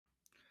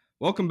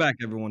Welcome back,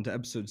 everyone, to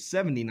episode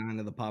 79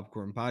 of the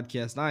Popcorn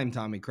Podcast. I'm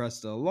Tommy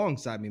Cresta,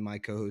 alongside me, my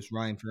co host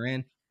Ryan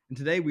Ferran. And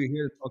today we're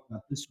here to talk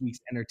about this week's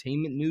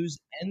entertainment news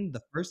and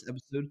the first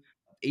episode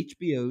of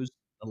HBO's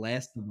The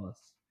Last of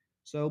Us.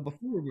 So,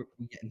 before we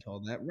get into all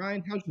that,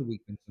 Ryan, how's your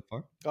week been so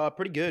far?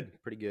 Pretty good,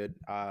 pretty good.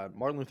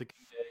 Martin Luther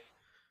King Day,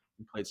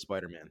 we played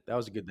Spider-Man. That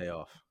was a good day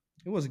off.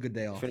 It was a good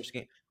day You off. finished the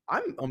game.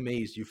 I'm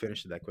amazed you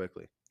finished it that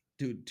quickly.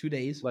 Dude, 2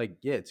 days. Like,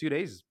 yeah, 2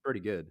 days is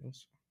pretty good.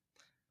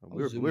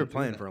 We were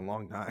playing for a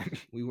long time.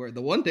 We were.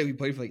 The one day we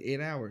played for like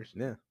 8 hours.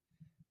 Yeah.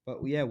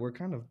 But yeah, we're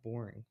kind of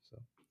boring. So,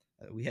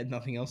 we had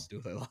nothing else to do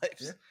with our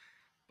lives. Yeah.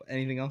 But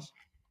anything else?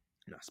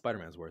 No,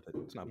 Spider-Man's worth it.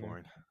 It's not Yeah.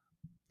 boring.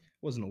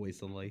 Wasn't a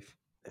waste of life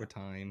or Yeah.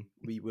 time.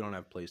 We don't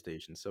have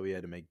PlayStation, so we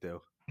had to make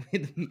do.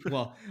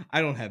 Well,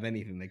 I don't have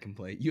anything that can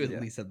play it. You at Yeah.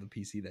 least have the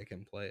PC that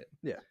can play it.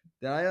 Yeah.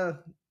 Did I?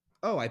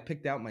 I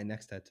picked out my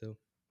next tattoo.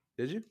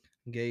 Did you?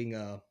 I'm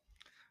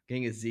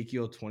getting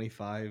Ezekiel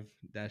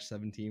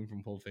 25-17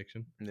 from Pulp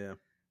Fiction. Yeah. It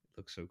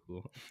looks so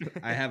cool.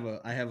 I have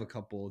a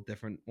couple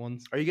different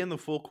ones. Are you getting the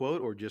full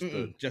quote or just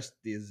just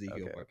the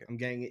Ezekiel Okay, part? okay. I'm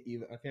getting it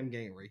even. Okay, I'm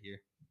getting it right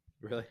here,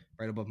 really?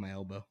 right above my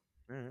elbow.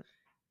 All right.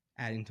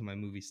 Adding to my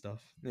movie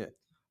stuff. Yeah.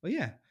 Well,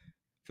 yeah.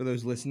 For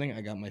those listening, I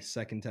got my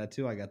second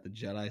tattoo. I got the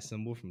Jedi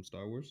symbol from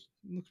Star Wars.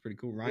 It looks pretty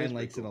cool. Ryan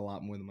likes it a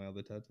lot more than my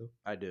other tattoo.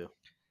 I do.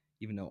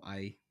 Even though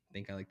I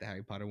think I like the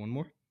Harry Potter one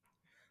more.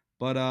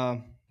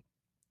 But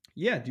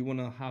yeah, do you want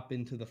to hop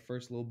into the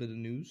first little bit of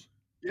news?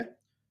 Yeah.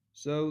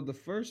 So the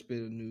first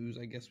bit of news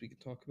I guess we could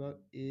talk about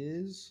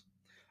is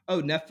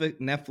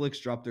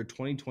Netflix dropped their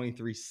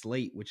 2023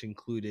 slate, which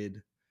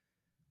included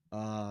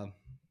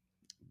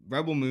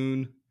Rebel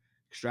Moon,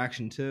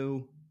 Extraction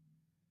 2,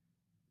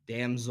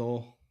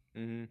 Damsel,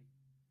 Mm-hmm.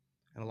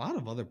 and a lot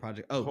of other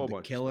projects. A whole The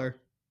bunch of Killer,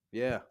 stuff.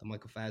 Yeah. the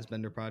Michael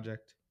Fassbender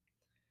project.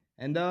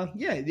 And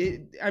yeah,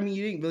 I mean,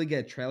 you didn't really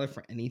get a trailer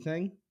for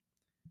anything,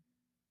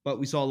 but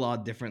we saw a lot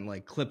of different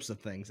like clips of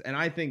things. And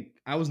I think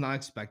I was not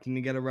expecting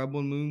to get a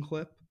Rebel Moon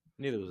clip,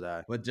 Neither was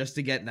I. but just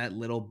to get that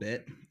little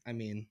bit, I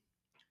mean,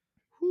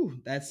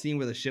 that scene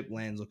where the ship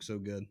lands looks so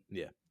good.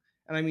 Yeah.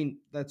 And I mean,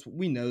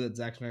 we know that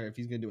Zack Snyder, if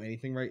he's gonna do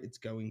anything right, it's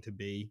going to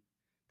be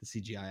the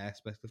CGI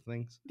aspect of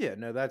things. Yeah,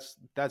 no, that's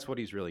what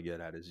he's really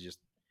good at, is just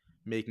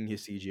making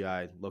his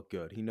CGI look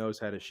good. He knows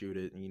how to shoot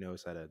it, and he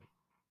knows how to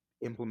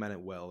implement it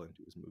well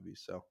into his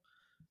movies. So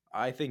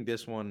I think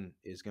this one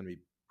is going to be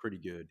pretty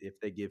good if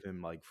they give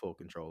him like full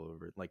control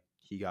over it, like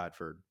he got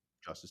for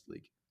Justice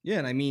League. Yeah,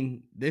 and I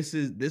mean, this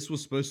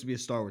was supposed to be a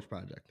Star Wars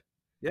project.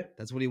 Yeah.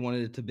 That's what he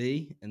wanted it to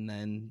be, and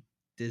then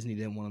Disney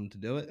didn't want him to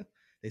do it.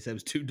 They said it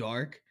was too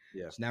dark.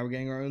 Yeah. So now we're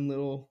getting our own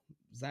little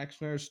Zack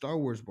Snyder Star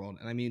Wars world.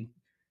 And I mean,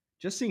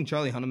 just seeing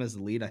Charlie Hunnam as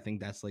the lead, I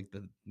think that's like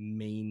the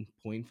main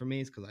point for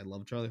me, is because I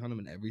love Charlie Hunnam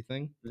and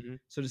everything. Mhm.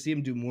 So to see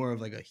him do more of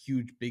like a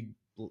huge, big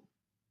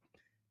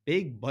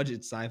budget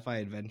sci-fi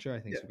adventure, I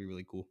think would be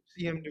really cool.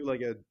 See him do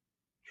like a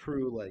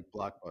true like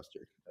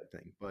blockbuster type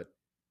thing. But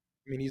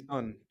I mean, he's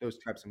done those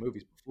types of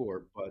movies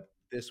before, but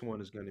this one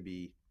is going to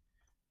be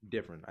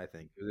different, I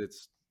think, because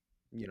it's,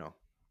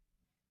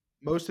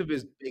 most of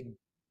his big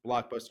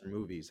blockbuster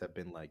movies have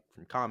been like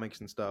from comics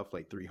and stuff,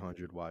 like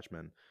 300,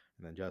 Watchmen,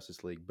 and then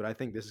Justice League. But I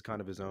think this is kind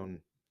of his own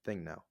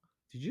thing now.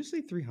 Did you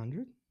say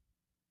 300?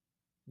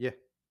 Yeah.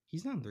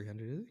 He's not in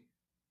 300, is he?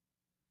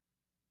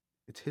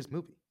 It's his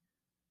movie.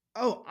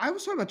 Oh, I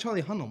was talking about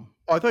Charlie Hunnam.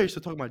 Oh, I thought you were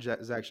still talking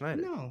about Zack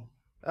Schneider. No.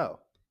 Oh.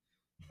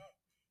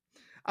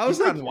 I was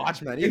He's like, not in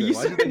Watchmen if either. you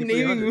Why'd you started think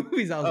naming 300?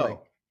 movies, I was like,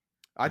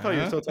 I thought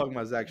you were still talking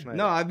about Zack Schneider.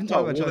 no, I've been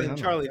talking about Charlie then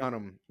Hunnam. Charlie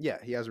Hunnam. Yeah,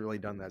 he hasn't really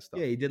done that stuff.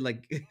 Yeah, he did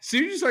like, as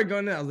soon as you started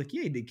going in, I was like,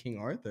 yeah, he did King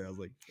Arthur. I was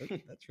like,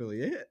 that's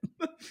really it.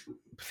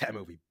 That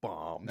movie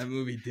bombed. That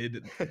movie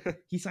did.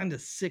 He signed a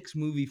 6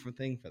 movie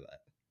thing for that.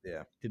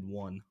 Yeah. Did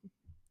 1.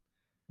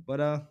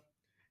 But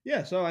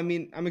yeah, so I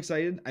mean, I'm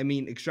excited. I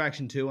mean,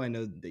 Extraction 2, I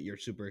know that you're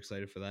super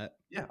excited for that.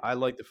 Yeah, I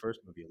like the first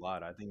movie a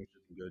lot. I think it's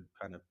just a good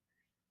kind of.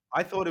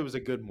 I thought it was a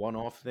good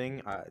one-off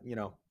thing.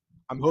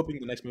 I'm hoping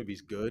the next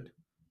movie's good.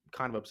 I'm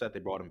kind of upset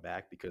they brought him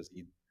back because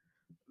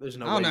there's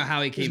no. I don't know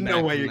how he came back.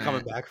 There's no way from you're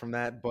coming that. back from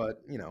that,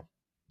 but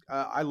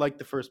I like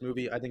the first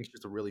movie. I think it's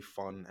just a really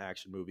fun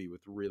action movie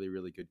with really,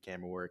 really good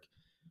camera work.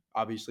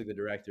 Obviously, the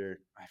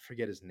director, I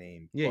forget his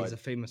name. Yeah, but he's a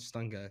famous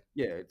stunt guy.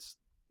 Yeah,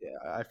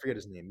 I forget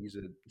his name. He's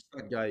a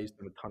stunt guy. He's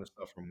done a ton of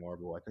stuff from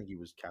Marvel. I think he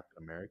was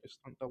Captain America's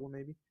stunt double,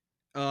 maybe.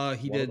 He One of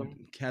did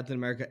them? Captain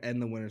America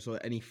and the Winter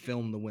Soldier, and he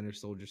filmed the Winter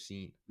Soldier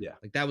scene. Yeah.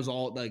 Like that was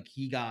all. Like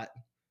he got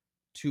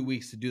 2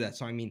 weeks to do that.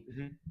 So I mean,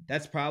 Mhm.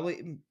 that's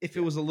probably, if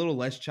it was a little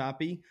less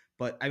choppy,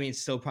 but I mean,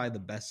 it's still probably the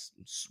best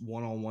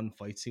one-on-one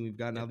fight scene we've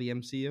gotten out of the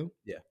MCU.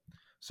 Yeah.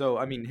 So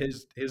I mean,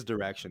 his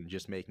direction,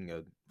 just making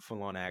a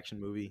full-on action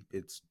movie,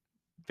 it's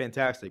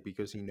fantastic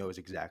because he knows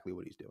exactly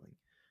what he's doing.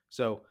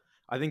 So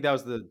I think that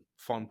was the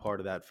fun part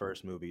of that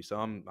first movie. So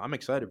I'm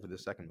excited for the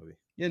second movie.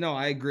 Yeah, no,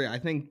 I agree. I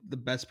think the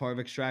best part of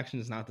Extraction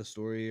is not the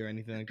story or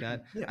anything like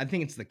that. Yeah. I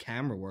think it's the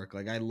camera work.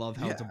 Like I love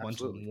how Yeah, it's a bunch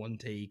absolutely. of one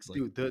takes. Like,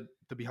 Dude,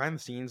 the behind the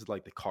scenes,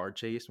 like the car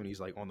chase when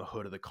he's like on the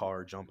hood of the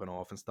car jumping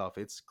off and stuff,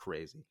 it's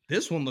crazy.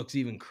 this one looks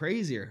even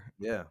crazier.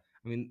 Yeah.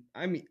 I mean,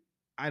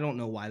 I don't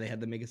know why they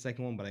had to make a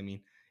second one, but I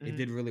mean, it Mhm.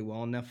 did really well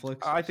on Netflix.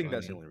 I So think I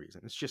that's the mean, only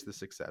reason. It's just the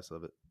success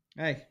of it.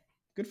 hey,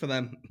 good for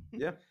them.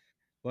 Yeah.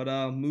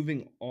 But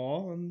moving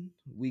on,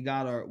 we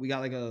got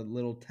like a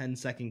little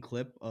 10-second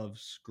clip of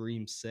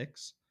Scream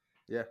 6,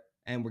 Yeah.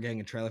 and we're getting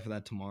a trailer for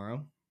that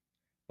tomorrow.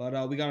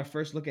 But we got our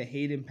first look at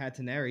Hayden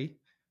Panettiere,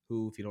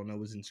 who, if you don't know,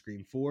 was in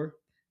Scream 4.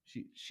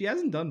 She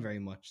hasn't done very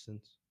much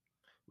since.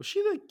 Was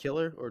she the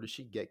killer or did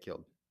she get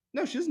killed?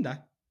 No, she doesn't die.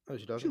 Oh,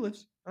 she She doesn't?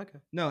 lives. Okay.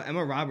 No,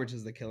 Emma Roberts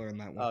is the killer in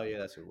that one. Oh, yeah,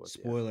 that's who it was.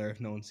 Yeah. Spoiler if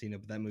no one's seen it,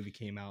 but that movie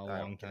came out a I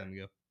long don't care. time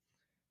ago.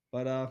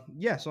 But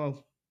yeah,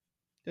 so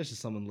there's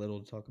just something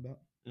little to talk about.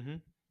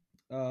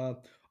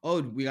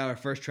 Oh, we got our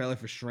first trailer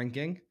for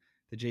Shrinking,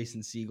 the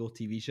Jason Segel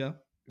TV show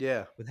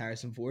Yeah. with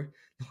Harrison Ford.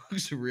 It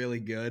looks really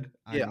good.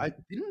 Yeah, I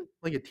didn't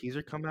like a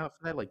teaser come out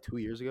for that like 2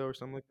 years ago or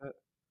something like that.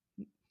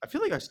 I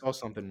feel like I saw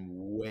something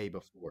way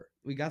before.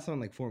 We got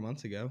something like 4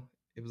 months ago.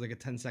 It was like a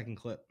 10-second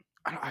clip.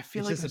 I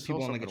feel It's like just I the saw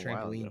people on like a something a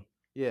while ago. trampoline.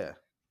 Yeah.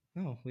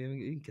 No, we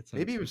didn't get something.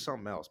 Maybe it was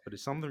something else, but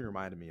something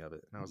reminded me of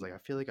it. And I was like, I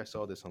feel like I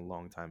saw this a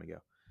long time ago.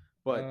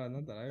 But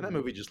not that I that remember.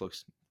 movie just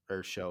looks,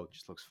 or show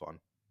just looks fun.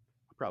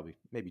 I'll probably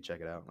maybe check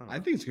it out. I don't I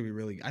know. think it's gonna be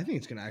really. I think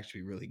it's gonna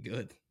actually be really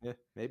good. Yeah,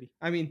 maybe.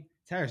 I mean,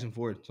 it's Harrison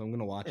Ford, so I'm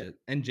gonna watch Yeah. it,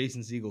 and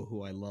Jason Segel,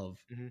 who I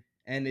love. Mhm.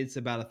 And it's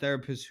about a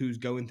therapist who's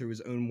going through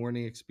his own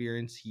mourning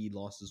experience. He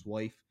lost his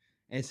wife,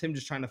 and it's him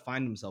just trying to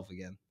find himself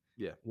again.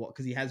 Yeah. Well,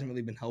 because he hasn't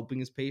really been helping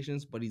his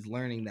patients, but he's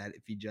learning that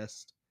if he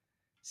just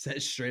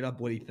says straight up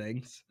what he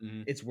thinks,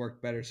 Mhm. it's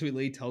worked better. So he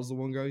literally tells the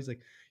one girl, he's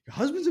like, "Your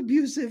husband's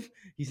abusive.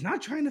 He's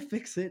not trying to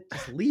fix it.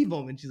 Just leave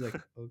him." And she's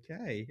like,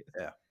 "Okay."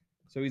 Yeah.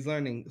 So he's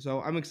learning.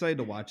 So I'm excited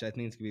to watch it. I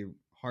think it's gonna be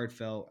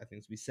heartfelt. I think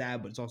it's gonna be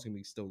sad, but it's also gonna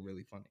be still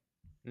really funny.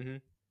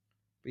 Mhm.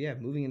 But yeah,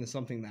 moving into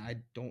something that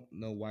I don't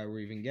know why we're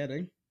even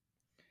getting.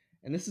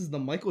 And this is the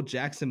Michael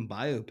Jackson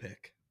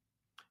biopic.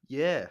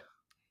 Yeah.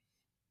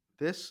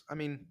 I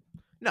mean,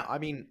 no, I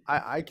mean,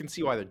 I can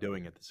see why they're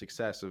doing it. The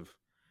success of,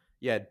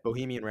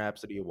 Bohemian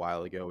Rhapsody a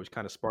while ago, which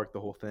kind of sparked the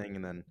whole thing.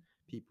 And then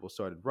people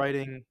started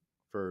writing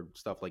for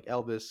stuff like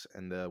Elvis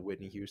and the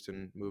Whitney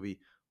Houston movie.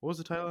 What was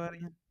the title of that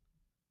again?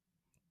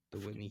 The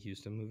Whitney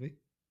Houston movie.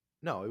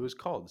 No, it was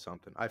called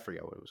something. I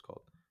forget what it was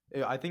called.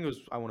 I think it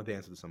was I Want to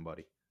Dance with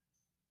Somebody.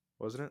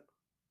 Wasn't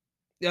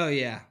it? Oh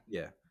yeah.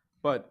 Yeah.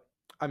 But,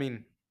 I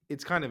mean,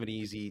 it's kind of an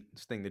easy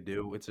thing to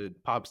do. It's a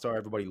pop star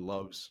everybody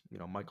loves,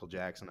 Michael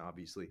Jackson,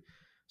 obviously.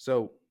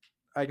 So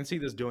I can see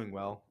this doing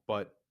well,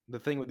 but the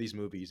thing with these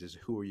movies is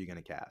who are you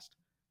going to cast?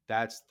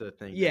 That's the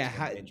thing. Yeah, that's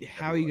gonna injure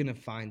how are you everybody.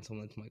 gonna find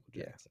someone that's Michael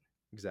Yeah. Jackson?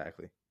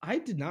 Exactly. I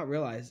did not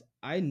realize.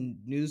 I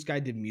knew this guy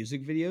did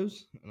music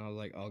videos, and I was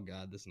like, "Oh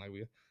God, this is not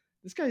good."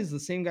 This guy is the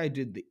same guy who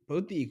did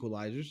both the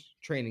Equalizers,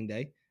 Training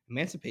Day,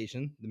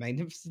 Emancipation, The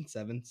Magnificent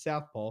Seven,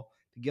 Southpaw,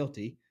 The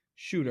Guilty,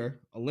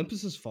 Shooter,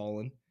 Olympus Has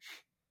Fallen.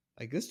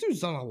 Like this dude's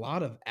done a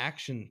lot of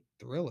action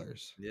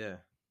thrillers. Yeah.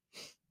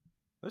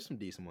 There's some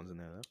decent ones in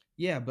there, though.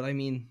 Yeah, but I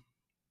mean,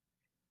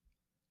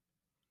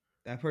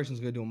 that person's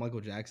gonna do a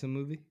Michael Jackson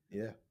movie.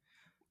 Yeah.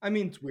 I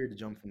mean, It's weird to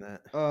jump from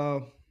that.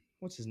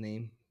 What's his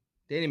name?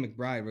 Danny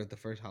McBride wrote the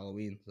first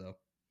Halloween, so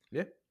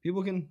Yeah.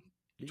 people can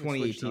You can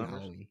switch 2018 genres.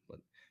 Halloween, but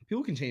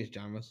people can change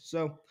genres.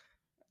 So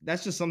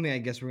that's just something I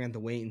guess we're gonna have to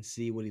wait and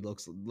see what he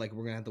looks like.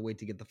 We're gonna have to wait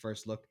to get the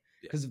first look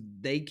Yeah. because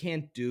they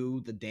can't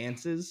do the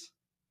dances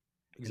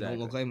and Exactly.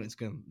 don't look like him.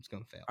 It's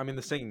gonna fail. I mean,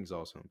 the singing's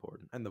also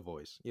important, and the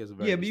voice. He has a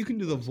very Yeah, but you can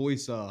do distinct the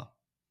voice.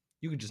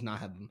 You could just not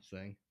have them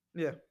sing.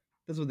 Yeah.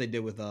 That's what they did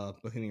with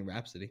Bohemian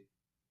Rhapsody.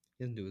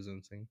 He doesn't do his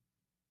own singing.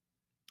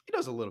 He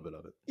does a little bit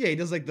of it. Yeah, he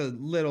does like the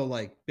little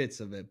like bits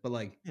of it, but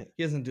like Yeah.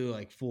 he doesn't do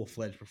like full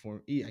fledged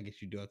perform. I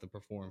guess you do have to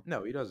perform.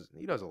 No, he does.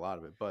 He does a lot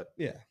of it, but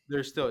Yeah,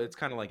 there's still. It's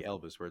kind of like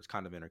Elvis, where it's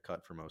kind of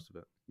intercut for most of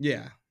it.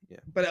 yeah, Yeah.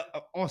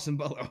 But Austin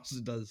Butler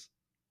also does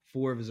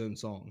 4 of his own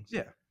songs.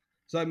 Yeah.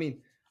 So I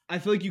mean, I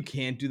feel like you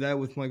can't do that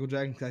with Michael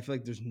Jackson because I feel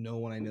like there's no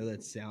one I know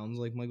that sounds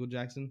like Michael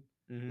Jackson.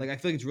 Mhm. Like I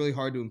feel like it's really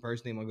hard to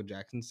impersonate Michael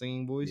Jackson's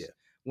singing voice Yeah.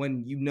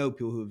 when you know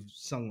people who've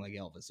sung like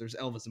Elvis. There's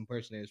Elvis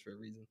impersonators for a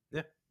reason.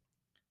 Yeah.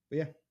 But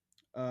yeah.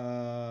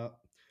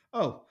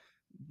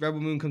 Rebel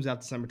Moon comes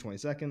out December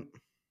 22nd.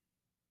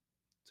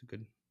 It's a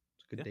good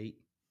Yeah. date.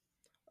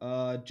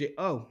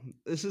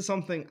 This is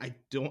something I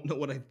don't know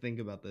what I think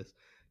about this.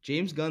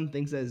 James Gunn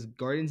thinks that his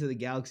Guardians of the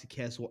Galaxy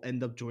cast will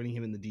end up joining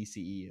him in the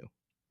DCEU.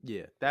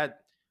 Yeah. I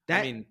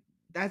mean,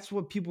 that's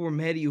what people were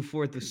mad at you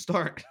for at the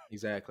start.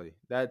 exactly.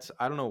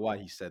 I don't know why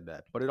he said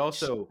that, but it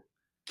also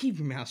Keep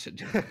your mouth shut,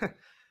 James.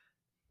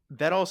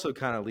 that also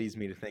kind of leads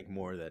me to think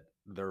more that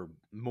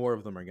more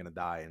of them are going to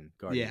die in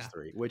Guardians Yeah.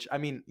 3, which I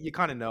mean, you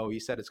kind of know. He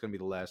said it's going to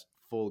be the last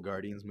full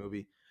Guardians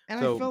movie. And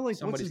So, I felt like what's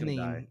somebody's his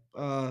gonna name?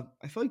 die.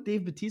 I feel like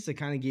Dave Bautista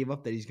kind of gave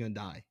up that he's gonna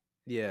die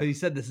Yeah. because he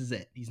said this is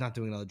it. He's not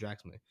doing another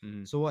Drax movie.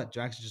 Mhm. So what?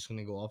 Drax is just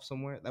gonna go off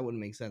somewhere? That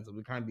wouldn't make sense. It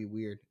would kind of be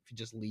weird if he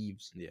just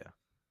leaves. Yeah.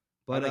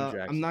 But think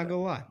Drax I'm is not done.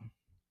 gonna lie.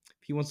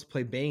 If he wants to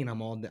play Bane,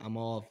 I'm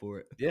all for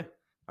it. Yeah.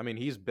 I mean,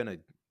 he's been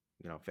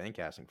a fan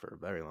casting for a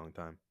very long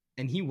time.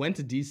 And he went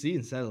to DC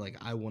and said like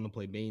I want to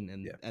play Bane,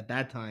 and Yeah. at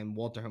that time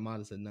Walter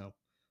Hamada said no.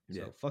 So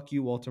Yeah. fuck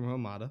you, Walter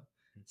Hamada.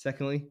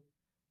 Secondly,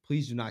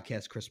 Please do not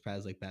cast Chris Pratt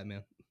as like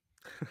Batman.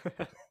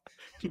 Can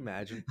you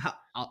imagine?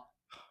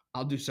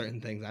 I'll do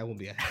certain things. I will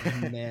be a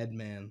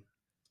madman.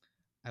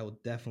 I will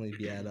definitely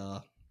be at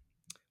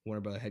Warner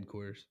Bros.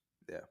 Headquarters.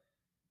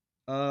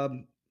 Yeah.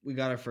 We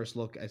got our first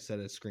look. I said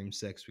at Scream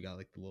 6. We got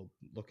like the little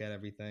look at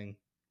everything.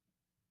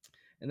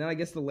 And then I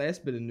guess the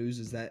last bit of news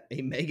is that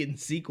a Megan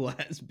sequel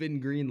has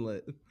been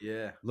greenlit.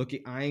 Yeah.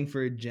 Eyeing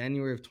for a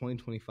January of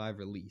 2025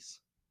 release.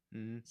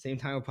 Mm-hmm. Same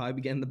time we'll probably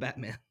be getting the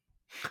Batman.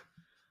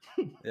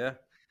 Yeah.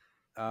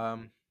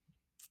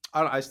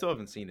 I still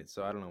haven't seen it,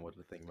 so I don't know what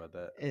to think about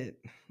that.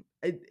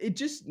 It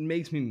just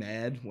makes me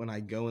mad when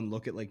I go and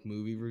look at like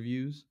movie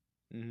reviews.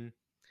 Mm-hmm.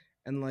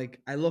 And like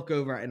I look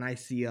over and I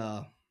see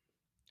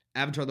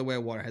Avatar: The Way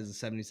of Water has a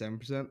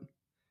 77%,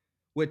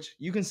 which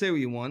you can say what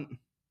you want.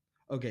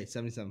 Okay,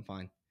 77,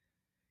 fine.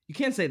 You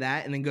can't say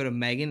that and then go to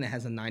Megan that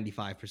has a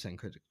 95%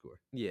 critic score.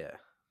 Yeah.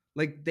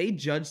 Like they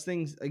judge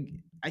things. Like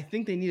I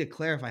think they need to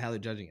clarify how they're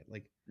judging it.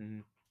 Like Mm-hmm.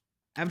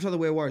 Avatar: The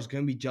Way of Water is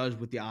going to be judged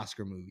with the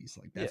Oscar movies.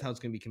 Like that's Yeah. how it's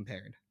going to be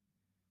compared.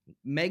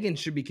 Megan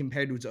should be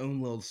compared to its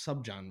own little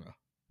subgenre.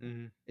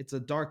 Mm-hmm. It's a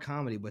dark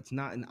comedy, but it's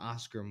not an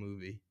Oscar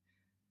movie.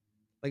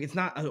 Like it's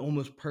not an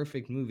almost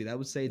perfect movie. That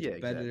would say it's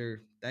better. Exactly.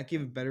 That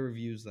give it better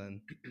reviews than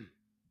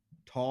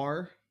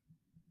Tar,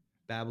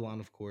 Babylon,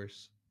 of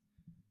course,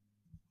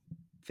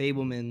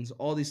 Fablemans,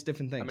 all these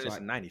different things. I mean, it's a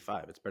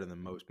 95. It's better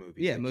than most movies.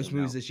 Yeah, most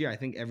movies this year. I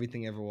think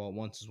Everything Everywhere at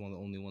Once is one of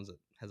the only ones that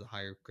has a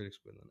higher critic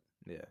score than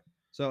it. Yeah.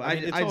 So I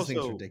just think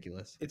it's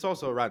ridiculous. It's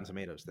also a Rotten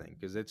Tomatoes thing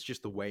because it's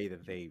just the way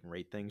that they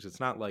rate things. It's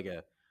not like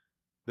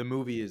the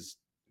movie is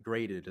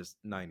graded as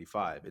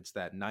 95. It's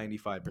that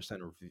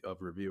 95%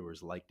 of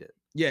reviewers liked it.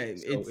 Yeah,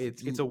 so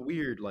it's a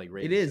weird like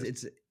rating. It is.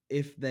 System.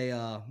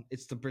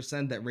 It's the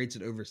percent that rates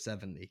it over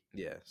 70.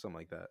 Yeah, something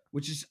like that.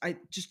 Which is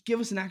just give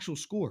us an actual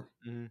score.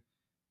 Mm-hmm.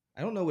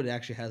 I don't know what it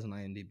actually has on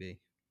IMDb,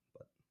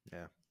 but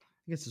yeah,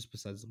 I guess it's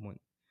besides the point.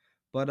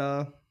 But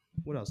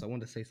what else? I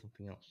wanted to say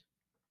something else.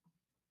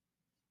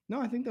 No,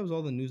 I think that was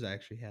all the news I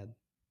actually had.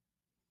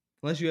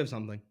 Unless you have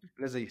something.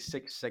 There's a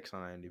 6.6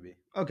 on IMDb.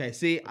 Okay,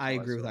 see, I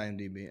agree with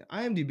IMDb.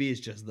 IMDb is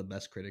just the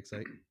best critic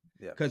site.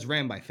 Yeah. Because it's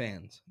ran by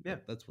fans. Yeah.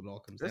 That's what it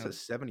all comes down to. There's a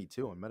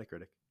 72 on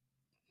Metacritic.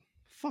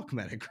 Fuck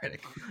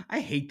Metacritic.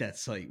 I hate that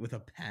site with a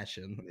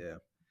passion. Yeah.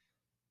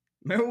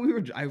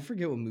 Remember I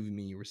forget what movie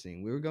me and you were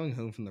seeing. We were going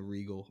home from the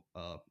Regal,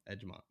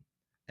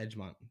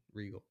 Edgemont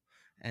Regal.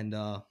 And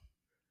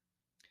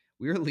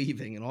we were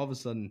leaving and all of a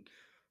sudden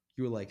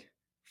you were like,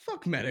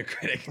 fuck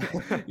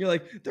Metacritic. You're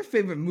like, their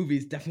favorite movie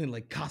is definitely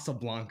like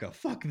Casablanca.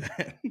 Fuck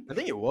that. I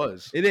think it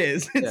was. It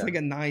is. It's like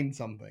a 9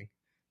 something.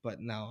 But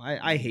no,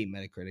 I hate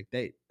Metacritic.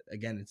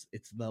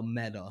 It's the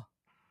meta.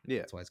 Yeah.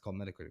 That's why it's called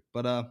Metacritic.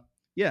 But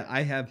yeah,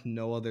 I have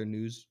no other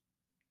news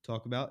to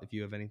talk about if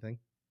you have anything.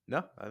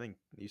 No, I think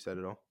you said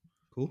it all.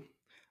 Cool.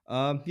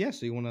 Yeah,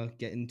 so you want to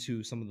get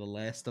into some of the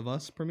Last of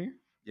Us premiere?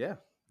 Yeah,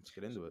 let's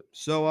get into it.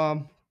 So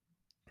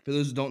for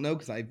those who don't know,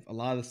 because a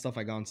lot of the stuff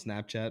I got on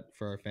Snapchat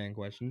for our fan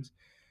questions,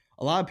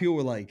 a lot of people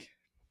were like,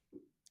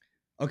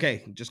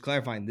 okay, just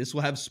clarifying, this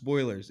will have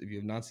spoilers. If you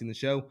have not seen the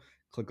show,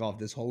 click off.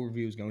 This whole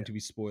review is going to be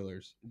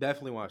spoilers.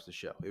 Definitely watch the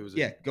show. It was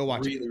go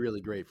watch it.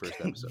 Really great first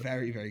episode.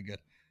 Very, very good.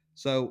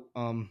 So,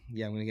 I'm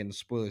going to get into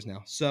spoilers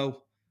now.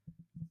 So,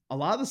 a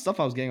lot of the stuff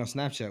I was getting on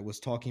Snapchat was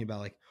talking about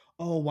like,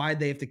 oh, why'd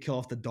they have to kill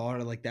off the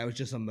daughter? Like, that was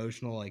just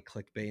emotional, like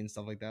clickbait and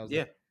stuff like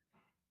that.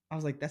 I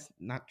was like, that's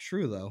not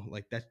true though.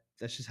 Like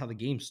that's just how the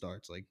game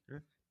starts. Like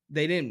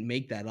they didn't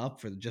make that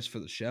up for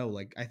the show.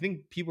 Like I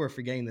think people are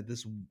forgetting that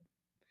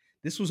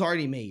this was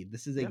already made.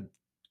 This is a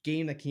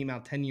game that came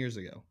out 10 years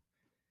ago.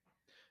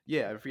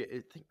 Yeah, I forget.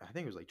 I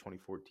think it was like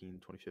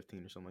 2014,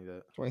 2015 or something like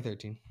that.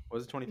 2013.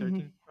 Was it 2013?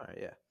 Mm-hmm. All right,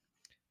 yeah.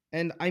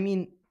 And I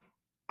mean,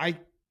 I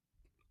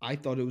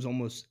thought it was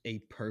almost a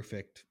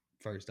perfect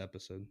first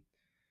episode.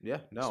 Yeah,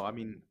 no, I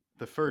mean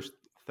the first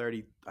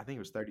 30, I think it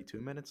was 32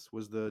 minutes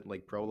was the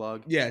like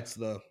prologue. Yeah, it's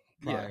the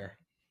prior.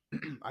 Yeah.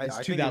 I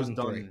think it was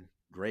done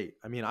great.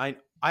 I mean, I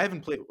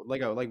haven't played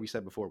like we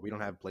said before, we don't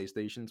have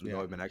PlayStations. We've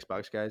always been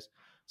Xbox guys.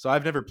 So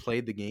I've never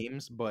played the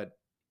games, but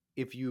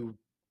if you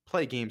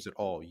play games at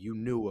all, you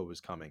knew what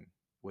was coming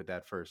with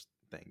that first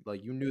thing.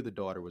 Like you knew the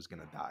daughter was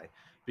going to die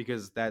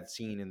because that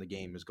scene in the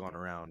game has gone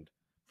around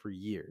for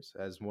years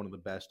as one of the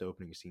best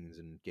opening scenes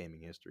in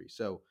gaming history.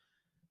 So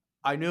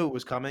I knew it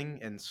was coming,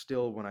 and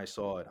still when I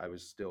saw it, I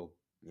was still,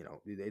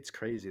 it's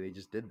crazy. They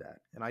just did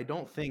that. And I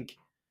don't think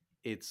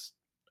it's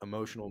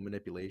emotional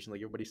manipulation like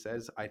everybody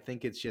says. I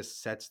think it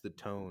just sets the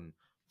tone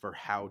for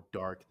how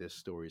dark this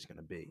story is going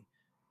to be.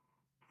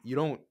 You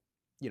don't,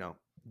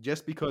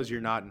 just because you're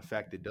not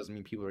infected doesn't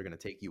mean people are going to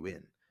take you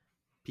in.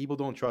 People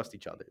don't trust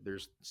each other.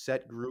 There's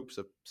set groups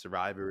of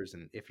survivors,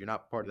 and if you're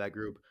not part of that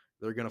group,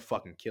 they're going to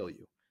fucking kill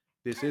you.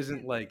 This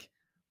isn't like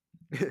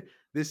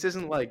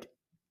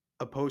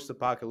a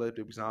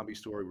post-apocalyptic zombie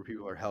story where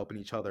people are helping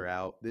each other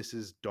out. This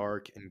is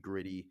dark and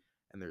gritty,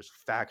 and there's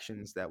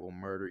factions that will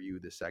murder you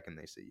the second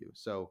they see you.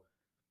 So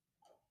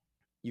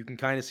you can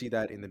kind of see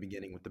that in the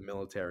beginning with the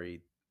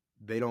military.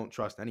 They don't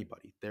trust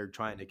anybody. They're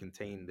trying to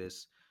contain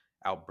this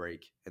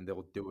outbreak, and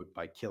they'll do it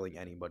by killing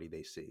anybody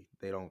they see.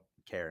 They don't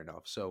care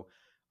enough. So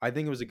I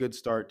think it was a good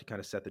start to kind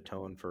of set the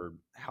tone for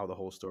how the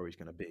whole story is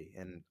going to be.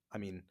 And I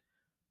mean,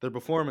 the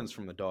performance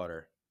from the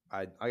daughter,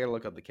 I gotta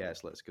look up the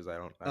cast list because I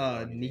don't know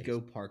any names. Nico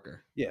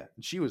Parker. Yeah,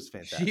 she was She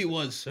fantastic.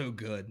 was so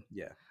good.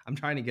 Yeah, I'm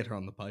trying to get her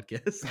on the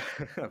podcast.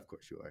 of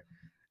course you are.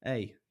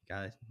 Hey,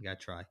 guys, you gotta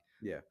try.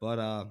 Yeah, But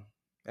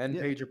and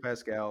yeah, Pedro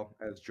Pascal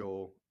as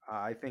Joel,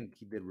 I think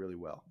he did really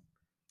well.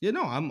 you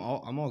know, I'm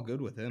all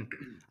good with him.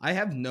 I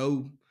have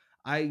no,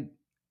 I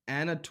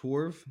Anna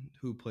Torv,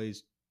 who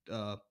plays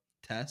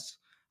Tess.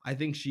 I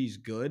think she's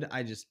good.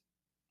 I just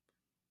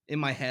in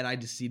my head, I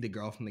just see the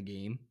girl from the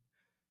game.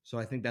 So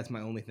I think that's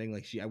my only thing.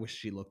 Like I wish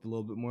she looked a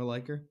little bit more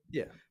like her.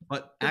 Yeah,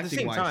 But but at the acting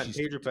same wise, time, she's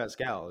Pedro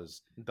Pascal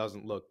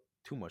doesn't look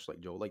too much like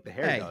Joel. Like the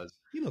hair hey, does.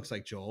 he looks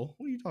like Joel.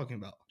 What are you talking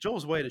about?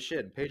 Joel's white as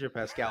shit. Pedro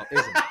Pascal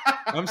isn't.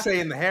 I'm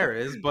saying the hair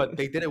is, but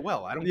they did it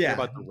well. I don't care Yeah.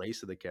 about the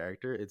race of the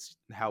character. It's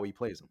how he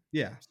plays them.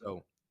 Yeah.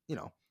 So, you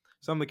know,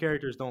 some of the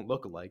characters don't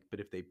look alike, but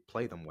if they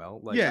play them well,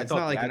 like Yeah, I it's thought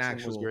not like the an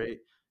accent was actual- great.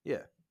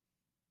 Yeah.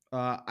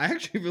 I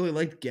actually really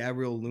liked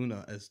Gabriel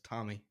Luna as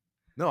Tommy.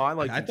 No, I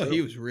liked I him thought too.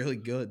 he was really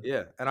good.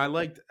 Yeah, and I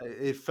liked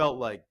it felt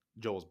like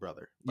Joel's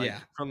brother. Like, Yeah.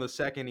 From the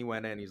second he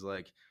went in, he's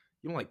like,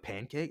 "You don't like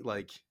pancake?"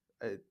 Like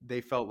they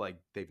felt like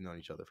they've known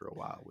each other for a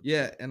while. which-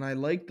 Yeah, and I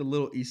like the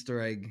little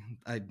Easter egg.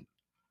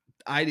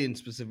 I didn't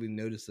specifically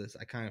notice this.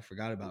 I kind of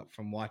forgot about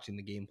from watching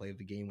the gameplay of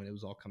the game when it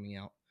was all coming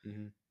out.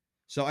 Mhm.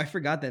 So I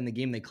forgot that in the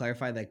game they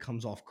clarify that it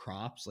comes off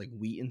crops like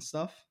wheat and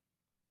stuff.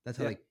 That's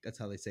how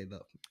Yeah. they say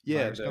the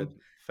Yeah, virus the comes.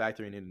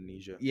 factory in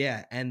Indonesia.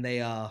 Yeah, and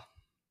they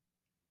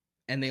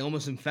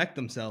almost infect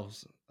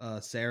themselves,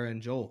 Sarah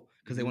and Joel,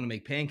 because they Mhm. want to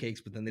make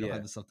pancakes, but then they don't Yeah.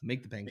 have the stuff to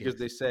make the pancakes. Because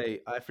they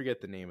say I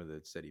forget the name of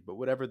the city, but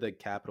whatever the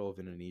capital of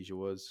Indonesia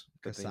was,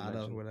 that they Casada or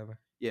mentioned. whatever.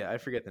 Yeah, I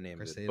forget the name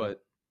of it, Crusader.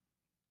 but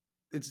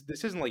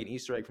this isn't like an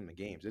Easter egg from the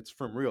games. It's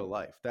from real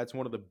life. That's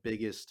one of the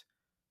biggest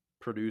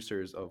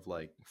producers of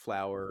like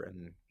flour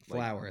and like,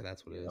 Flour,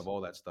 that's what it is. of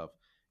all that stuff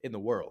in the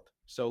world.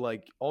 So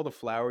like all the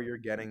flour you're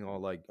getting, all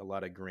like a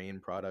lot of grain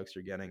products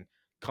you're getting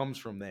comes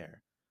from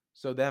there.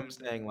 So them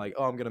saying like,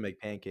 "Oh, I'm gonna make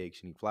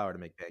pancakes. You need flour to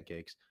make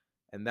pancakes,"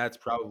 and that's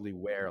probably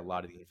where a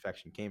lot of the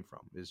infection came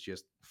from. Is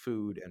just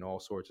food and all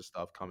sorts of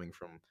stuff coming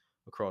from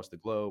across the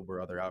globe where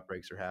other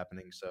outbreaks are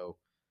happening. So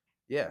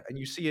yeah, and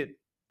you see it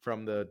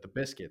from the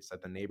biscuits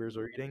that the neighbors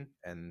are eating,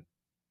 and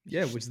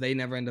Yeah, which they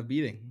never end up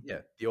eating.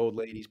 yeah, the old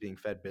lady's being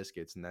fed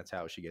biscuits, and that's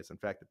how she gets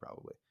infected.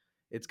 Probably,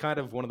 it's kind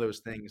of one of those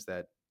things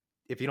that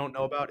if you don't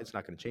know about, it's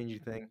not going to change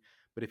anything.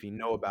 But if you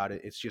know about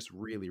it, it's just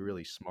really,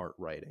 really smart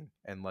writing,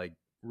 and like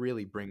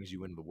really brings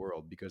you into the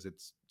world because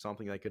it's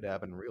something that could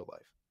happen in real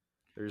life.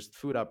 There's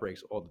food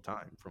outbreaks all the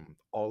time from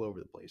all over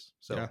the place,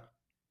 so Yeah.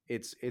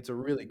 it's a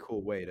really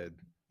cool way to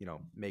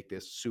make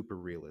this super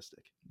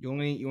realistic. You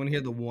want to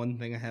hear the one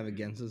thing I have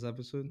against this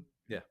episode?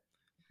 Yeah.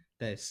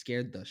 That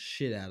scared the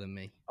shit out of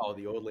me. Oh,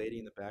 the old lady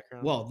in the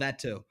background. Well, that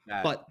too.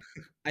 That- But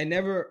I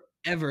never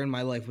ever in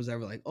my life was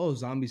ever like, oh,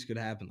 zombies could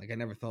happen. Like I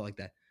never thought like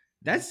that.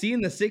 That scene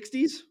in the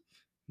 60s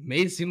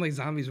made it seem like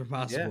zombies were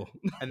possible.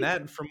 and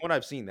that, from what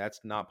I've seen, that's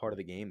not part of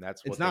the game.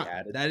 That's what It's not. they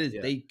added. That is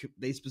Yeah.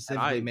 they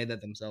specifically I- made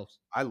that themselves.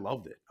 I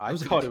loved it. I That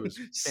was a thought it was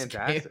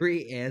fantastic.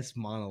 Scary ass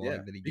monologue Yeah,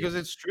 that he because gave.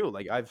 it's true.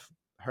 Like I've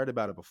heard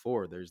about it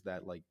before. There's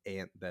that like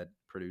ant that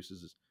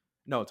produces.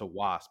 No, it's a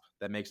wasp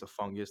that makes a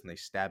fungus, and they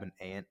stab an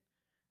ant,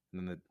 and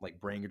then the like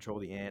brain control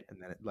the ant,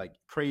 and then it, like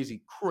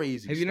crazy.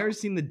 Have you never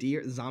stuff. seen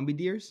the zombie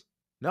deers?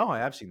 No, I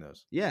have seen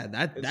those, Yeah,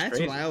 It's that's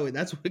crazy. what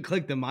that's what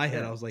clicked in my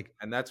head. Yeah. I was like,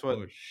 and that's what.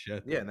 oh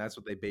shit. Yeah, and that's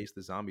what they base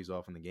the zombies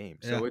off in the game.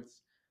 So Yeah.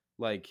 it's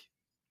like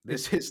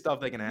this is stuff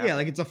that can happen. Yeah,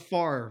 like it's a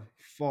far,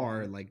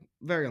 like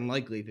very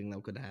unlikely thing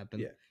that could happen.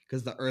 Yeah.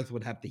 Because the Earth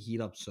would have to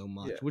heat up so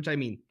much. Yeah. Which I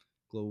mean,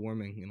 global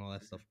warming and all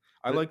that stuff.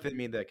 I But- like they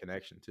made that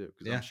connection too,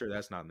 because Yeah. I'm sure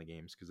that's not in the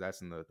games, because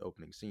that's in the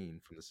opening scene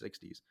from the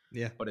 '60s.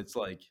 Yeah. But it's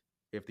like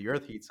if the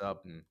Earth heats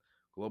up, and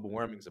global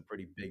warming is a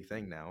pretty big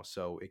thing now,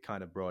 so it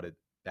kind of brought it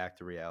back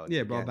to reality.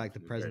 Yeah, it brought again back the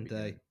from very present day.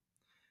 beginning.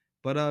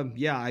 But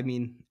yeah, I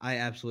mean, I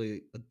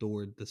absolutely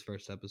adored this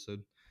first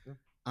episode. Yeah.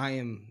 I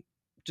am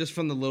just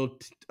from the little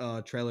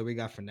trailer we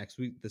got for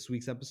this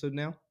week's episode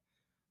now.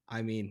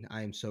 I mean,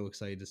 I am so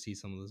excited to see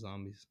some of the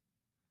zombies.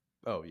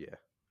 Oh yeah,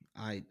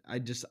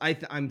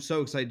 I'm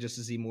so excited just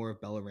to see more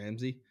of Bella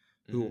Ramsey,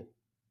 who Mhm.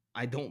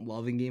 I don't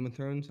love in Game of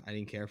Thrones. I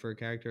didn't care for her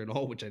character at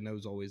all, which I know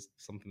is always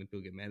something that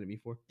people get mad at me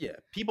for. yeah,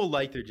 people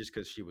liked her just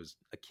because she was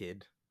a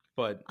kid,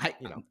 but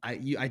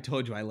I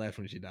told you I laughed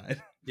when she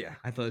died. yeah,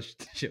 I thought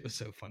shit was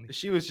so funny.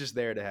 she was just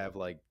there to have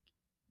like,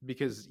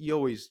 because you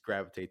always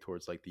gravitate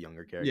towards like the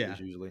younger characters Yeah.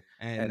 usually.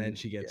 And then And-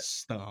 she gets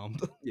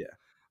stomped. Yeah.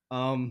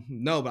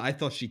 No, but I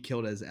thought she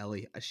killed as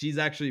Ellie. She's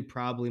actually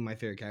probably my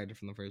favorite character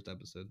from the first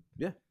episode.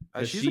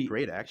 'Cause She's a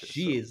great actress.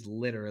 She so- is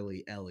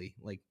literally Ellie.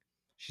 Like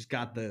she's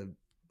got the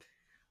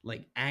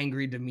like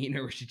angry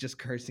demeanor where she's just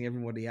cursing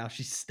everybody out.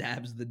 She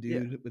stabs the Yeah.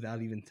 dude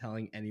without even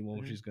telling anyone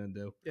what Mhm. she's gonna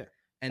do.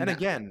 And that,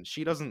 again,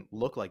 she doesn't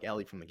look like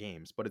Ellie from the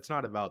games, but it's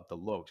not about the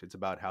looks. It's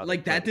about how they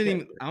like play that the didn't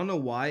even. character. I don't know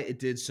why it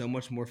did so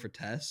much more for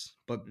Tess,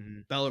 but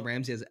Mhm. Bella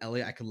Ramsey as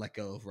Ellie, I could let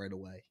go of right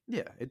away.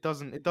 Yeah, it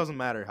doesn't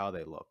matter how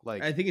they look.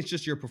 Like, I think it's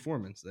just your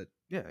performance that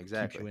yeah, keeps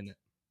exactly. you in it.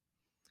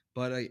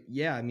 But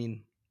yeah, I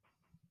mean,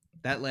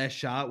 that last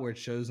shot where it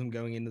shows them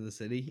going into the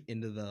city,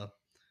 into the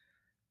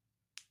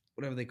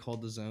whatever they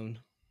called the zone.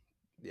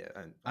 Yeah,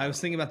 and I was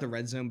don't thinking about the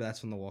red zone, but that's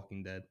from The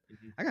Walking Dead.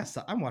 know.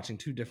 Mhm. I'm watching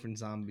two different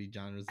zombie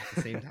genres at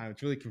the same time.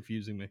 It's really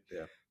confusing me.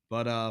 Yeah.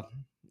 But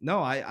no,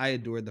 I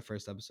adored the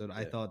first episode.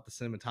 I Yeah. thought the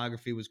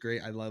cinematography was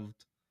great. I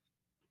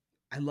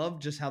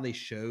loved just how they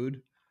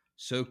showed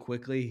so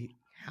quickly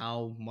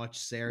how much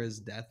Sarah's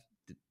death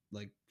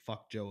like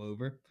fucked Joe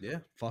over. Yeah.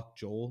 Fuck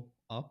Joel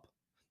up,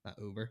 not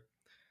over,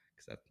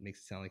 because that makes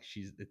it sound like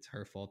it's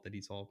her fault that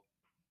he's all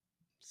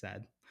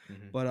sad.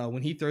 Mhm. But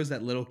when he throws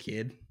that little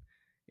kid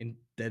in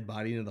dead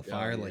body into the Oh,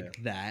 fire yeah. like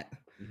that,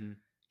 Mhm.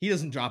 he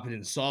doesn't drop it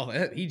in salt.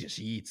 He just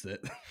eats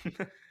it.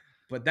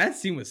 But that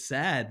scene was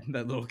sad.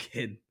 That little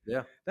kid.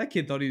 Yeah. That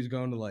kid thought he was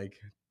going to like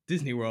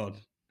Disney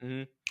World.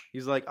 Mhm.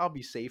 He's like, "I'll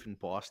be safe in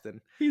Boston."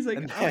 He's like,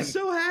 And I'm then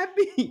so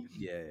happy.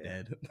 yeah, yeah.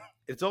 Dead.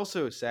 It's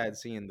also sad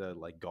seeing the,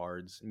 like,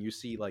 guards, and you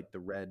see, like, the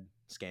red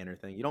scanner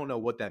thing. You don't know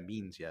what that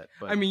means yet,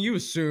 but I mean, you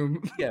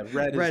assume yeah,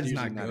 red is red's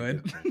usually not not a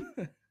good. good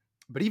thing.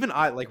 But even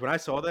I like, when I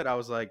saw that, I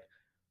was like,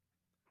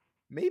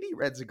 "Maybe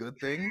red's a good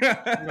thing."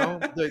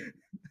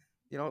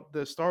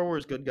 The Star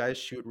Wars good guys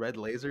shoot red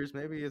lasers,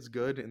 maybe it's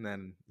good, and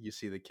then you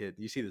see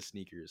the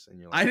sneakers, and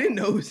you're I like, didn't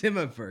know it was him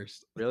at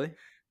first. "Really?"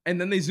 And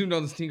then they zoomed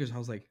on the sneakers. I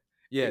was like,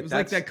 Yeah, it was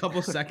like that's that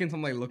couple seconds.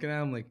 I'm like looking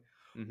at him like,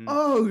 mhm.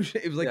 oh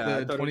shit. It was like Yeah, I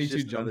the thought it was 22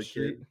 just Jump another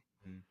Street kid.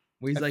 Mhm.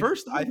 where he's At like,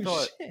 first,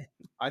 oh shit.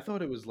 I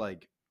thought it was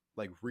like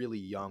really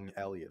young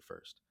Ellie at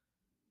first.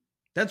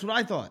 That's what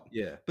I thought.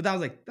 Yeah. But I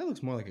was like, that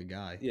looks more like a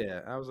guy.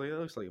 Yeah, I was like, "It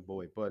looks like a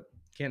boy," but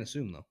Can't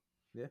assume though.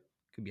 yeah,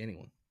 Could be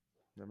anyone.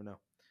 never know.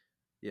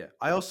 Yeah,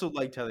 I also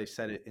liked how they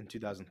set it in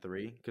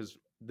 2003 because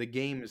the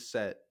game is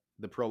set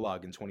the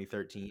prologue in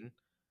 2013,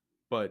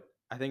 but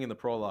I think in the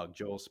prologue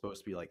Joel's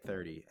supposed to be like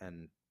 30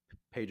 and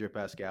Pedro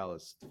Pascal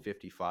is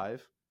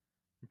 55.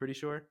 I'm pretty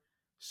sure.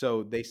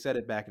 So they set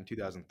it back in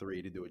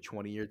 2003 to do a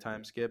 20-year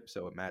time skip,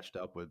 so it matched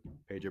up with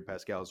Pedro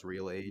Pascal's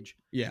real age,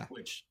 Yeah.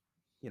 which,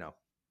 you know,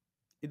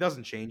 it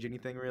doesn't change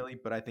anything really,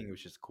 but I think it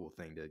was just a cool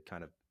thing to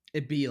kind of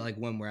It'd be like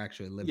when we're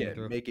actually living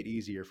through. make it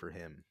easier for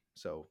him,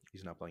 so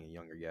he's not playing a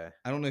younger guy.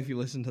 I don't know if you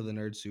listened to the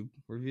Nerd Soup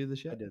review of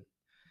this I yet. did.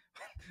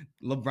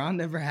 LeBron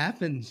never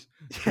happens.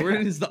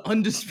 Jordan is the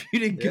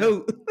undisputed Yeah.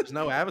 GOAT. There's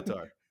no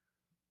Avatar.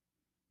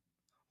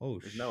 Oh,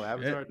 There's no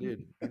Avatar,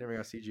 dude. I never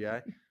got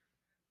CGI.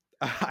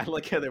 I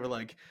like how they were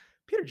like,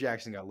 Peter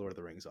Jackson got Lord of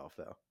the Rings off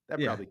though. That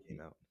Yeah. probably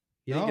came out.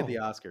 He didn't get the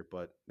Yo. Oscar,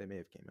 but they may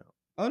have came out.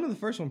 Oh no, the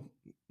first one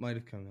might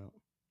have come out.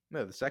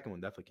 No, the second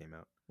one definitely came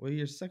out. What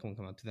year's the second one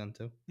come out?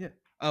 2002? Yeah.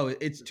 Oh,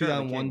 it's Return of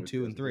the King 2001, was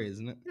 2, and 3, 2002.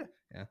 isn't it?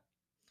 Yeah.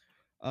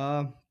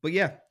 Yeah. But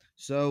yeah,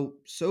 so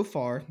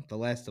far, The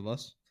Last of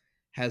Us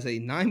has a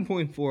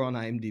 9.4 on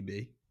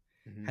IMDb,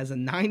 Mhm. has a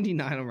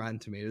 99 on Rotten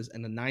Tomatoes,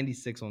 and a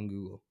 96 on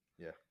Google.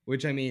 Yeah.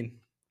 Which, I mean,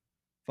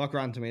 fuck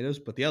Rotten Tomatoes,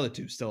 but the other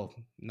two still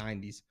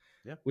 90s.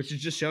 Yeah. Which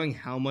is just showing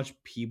how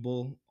much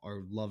people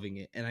are loving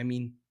it. And I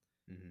mean,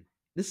 Mhm.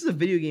 this is a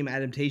video game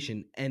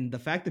adaptation, and the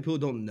fact that people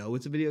don't know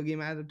it's a video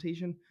game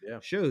adaptation Yeah.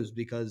 shows,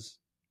 because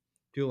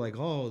people are like,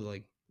 oh,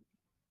 like,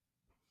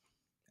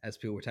 as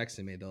people were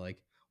texting me, they're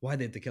like, why'd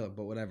they have to kill it?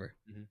 But whatever.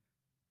 Mhm.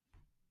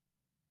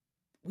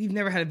 We've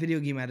never had a video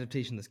game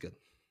adaptation this good.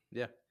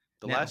 Yeah.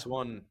 The Now- last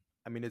one,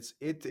 I mean, it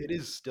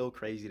is still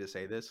crazy to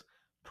say this.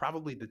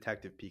 Probably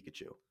Detective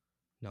Pikachu.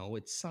 No,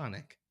 it's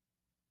Sonic.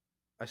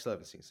 I still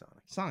haven't seen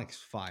Sonic. Sonic's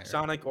fire.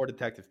 Sonic or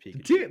Detective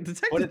Pikachu.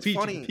 Detective But it's Pikachu,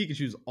 funny-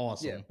 Pikachu's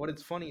awesome. Yeah, but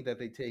it's funny that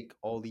they take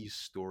all these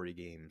story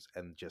games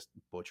and just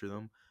butcher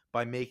them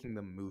by making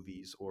them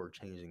movies or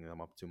changing them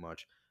up too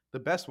much. The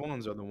best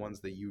ones are the ones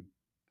that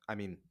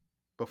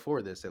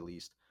before this at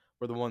least,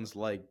 were the ones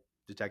like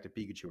Detective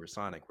Pikachu or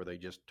Sonic, where they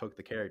just took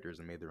the characters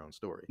and made their own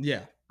story.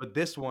 Yeah. But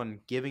this one,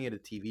 giving it a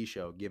TV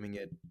show, giving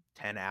it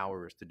 10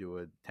 hours to do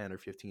a 10 or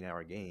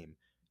 15-hour game,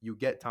 you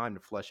get time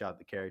to flesh out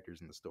the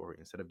characters in the story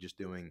instead of just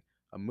doing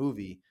a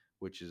movie,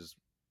 which is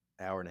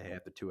hour and a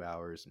half to 2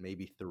 hours,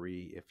 maybe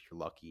 3 if you're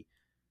lucky.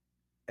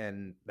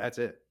 And that's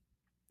it.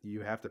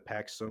 You have to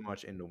pack so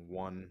much into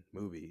one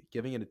movie.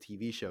 Giving it a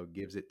TV show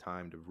gives it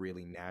time to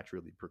really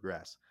naturally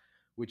progress,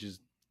 which is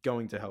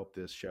going to help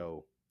this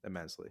show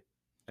immensely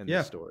and Yeah.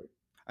 this story.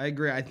 I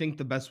agree. I think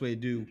the best way to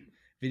do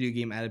video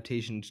game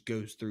adaptations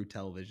goes through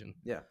television.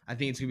 Yeah. I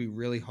think it's going to be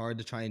really hard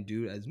to try and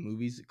do it as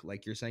movies.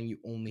 Like you're saying, you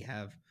only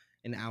have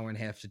an hour and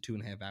a half to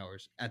 2.5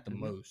 hours at the Mhm.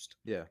 most,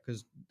 Yeah.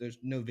 because there's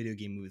no video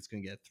game movie that's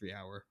going to get a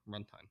 3-hour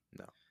runtime.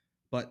 No.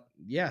 But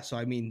yeah, so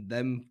I mean,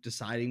 them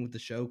deciding with the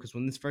show, because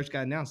when this first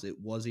got announced, it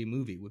was a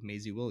movie with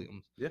Maisie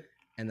Williams. Yeah.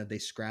 And that they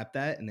scrapped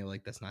that, and they were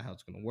like, that's not how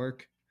it's going to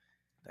work.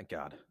 Thank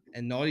God.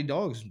 And Naughty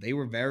Dogs, they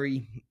were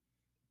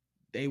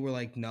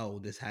like, no,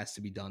 this has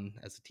to be done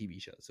as a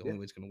TV show. It's the only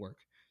way it's going to work.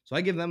 So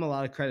I give them a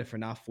lot of credit for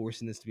not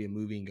forcing this to be a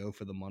movie and go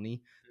for the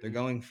money. They're Mhm.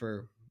 going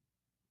for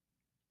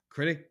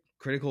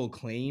critical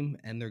acclaim,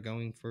 and they're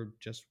going for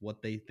just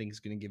what they think is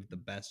going to give it the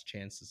best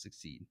chance to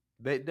succeed.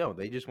 They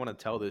just want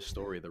to tell this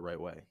story the right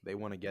way. They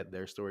want to get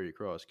their story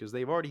across because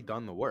they've already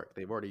done the work.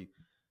 They've already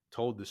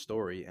told the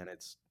story, and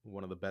it's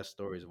one of the best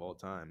stories of all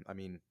time. I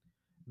mean,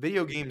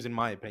 video games, in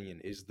my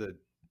opinion, is the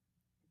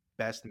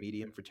best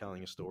medium for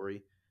telling a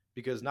story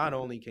because not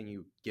only can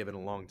you give it a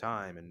long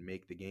time and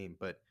make the game,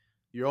 but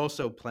you're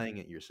also playing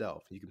it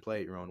yourself. You can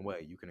play it your own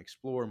way. You can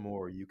explore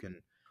more. You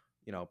can,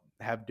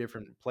 have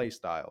different play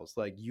styles.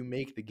 Like you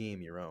make the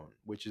game your own,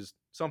 which is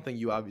something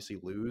you obviously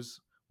lose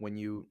when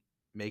you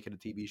make it a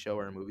TV show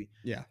or a movie.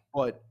 Yeah.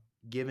 But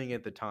giving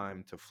it the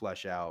time to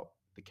flesh out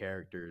the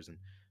characters and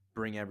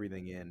bring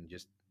everything in,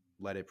 just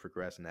let it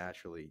progress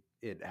naturally,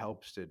 it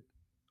helps it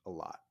a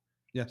lot.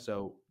 Yeah.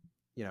 So,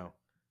 you know,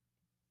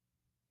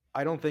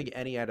 I don't think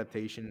any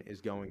adaptation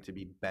is going to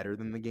be better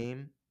than the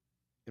game,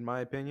 in my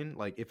opinion.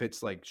 Like if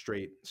it's like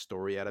straight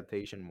story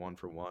adaptation, one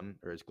for one,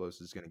 or as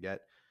close as it's gonna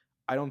get,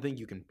 I don't think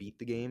you can beat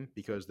the game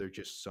because there's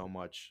just so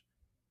much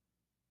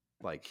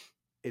like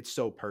it's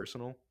so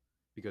personal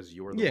because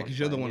you're the Yeah, one because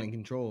you're the playing one it. in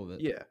control of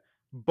it. Yeah.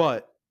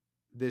 But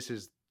this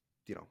is,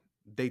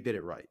 they did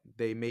it right.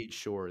 They made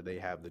sure they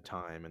have the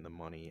time and the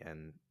money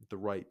and the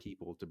right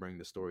people to bring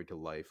the story to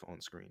life on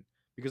screen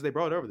because they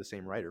brought over the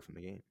same writer from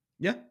the game.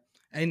 Yeah.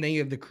 And then you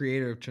have the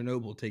creator of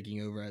Chernobyl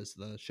taking over as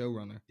the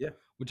showrunner. Yeah.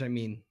 Which I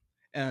mean,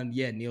 and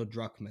yeah, Neil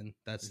Druckmann,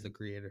 that's the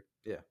creator.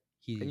 Yeah.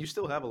 He And you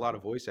still have a lot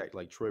of voice act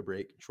like Troy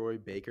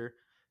Baker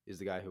is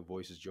the guy who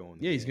voices Joel in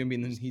the yeah, he's game.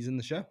 gonna be he's in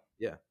the show.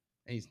 Yeah.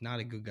 And he's not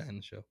a good guy in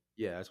the show.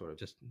 Yeah, that's what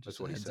Just that's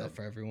a what he heads said. up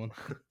for everyone.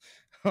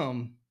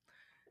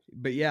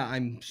 But yeah,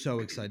 I'm so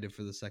excited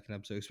for the second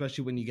episode,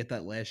 especially when you get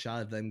that last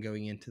shot of them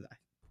going into that.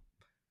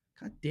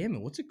 God damn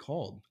it, what's it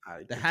called?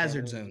 The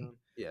hazard zone.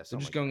 Yeah, They're something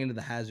just like going into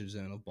the hazard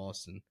zone of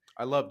Boston.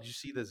 I love. Did you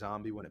see the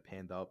zombie when it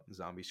panned up? The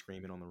zombie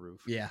screaming on the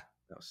roof. Yeah,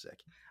 that was sick.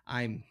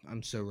 I'm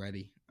so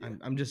ready. Yeah.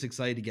 I'm just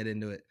excited to get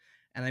into it.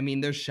 And I mean,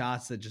 there's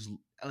shots that just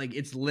like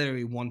it's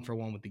literally one for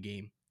one with the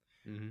game,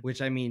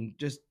 which I mean,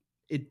 just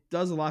it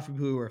does a lot for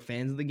people who are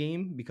fans of the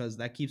game because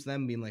that keeps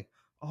them being like,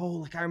 oh,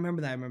 like I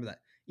remember that.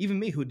 Even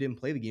me, who didn't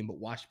play the game but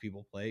watched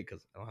people play it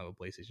because I don't have a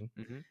PlayStation,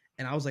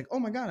 and I was like, oh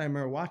my god, I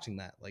remember watching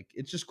that. Like,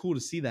 it's just cool to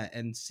see that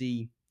and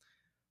see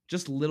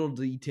just little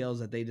details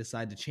that they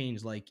decide to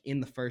change. Like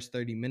in the first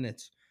 30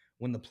 minutes,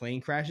 when the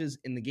plane crashes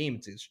in the game,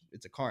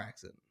 it's a car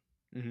accident,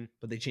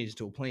 but they change it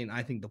to a plane.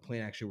 I think the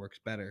plane actually works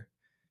better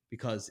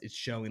because it's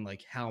showing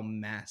like how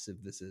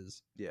massive this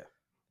is. Yeah,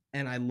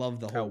 and I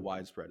love how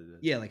widespread it is.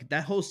 Yeah, like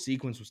that whole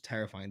sequence was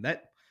terrifying.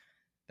 That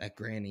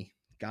granny.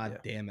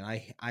 God damn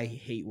it. I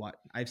hate what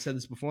I've said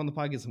this before on the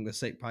podcast. I'm going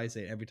to probably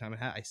say it every time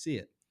I see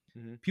it.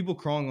 People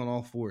crawling on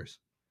all fours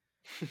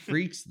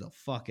freaks the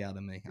fuck out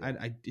of me.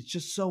 I it's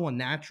just so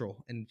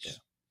unnatural and just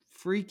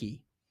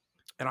freaky.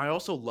 And I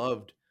also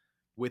loved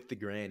with the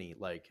granny,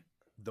 like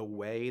the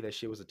way that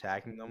she was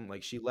attacking them.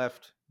 Like she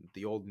left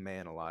the old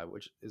man alive,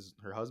 which is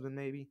her husband,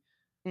 maybe,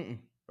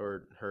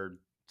 or her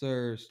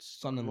their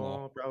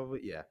son-in-law, probably.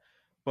 Yeah,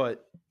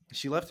 but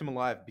she left him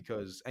alive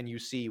because, and you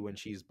see when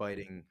she's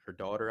biting her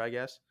daughter, I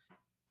guess,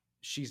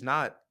 she's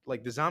not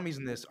like the zombies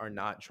in this are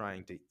not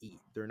trying to eat.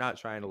 They're not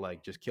trying to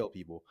like just kill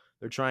people.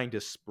 They're trying to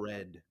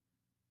spread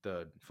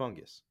the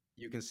fungus.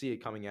 You can see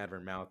it coming out of her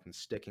mouth and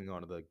sticking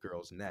onto the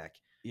girl's neck.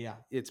 Yeah,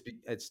 it's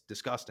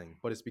disgusting,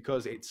 but it's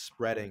because it's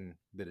spreading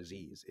the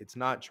disease. It's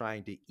not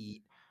trying to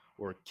eat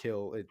or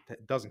kill. It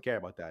doesn't care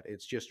about that.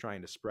 It's just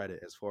trying to spread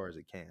it as far as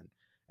it can,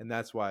 and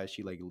that's why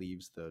she like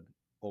leaves the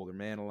older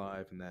man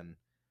alive. And then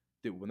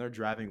when they're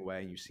driving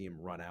away and you see him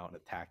run out and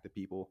attack the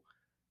people,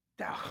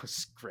 that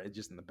was great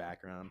just in the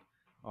background.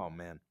 Oh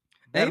man,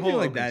 anything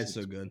like that is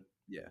so good.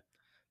 Yeah,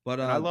 but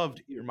I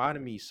loved it.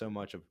 Reminded me so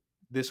much of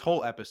this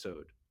whole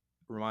episode.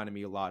 Reminded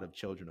me a lot of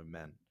Children of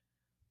Men,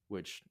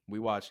 which we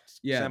watched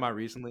semi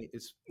recently.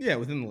 It's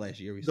within the last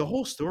year. The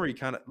whole story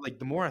kind of like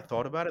the more I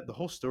thought about it, the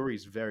whole story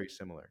is very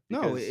similar.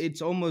 No,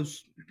 it's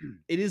almost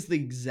it is the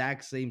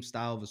exact same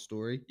style of a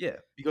story. Yeah,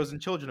 because in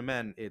Children of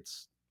Men,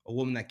 it's a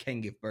woman that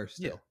can give birth.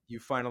 Still, you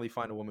finally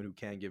find a woman who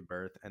can give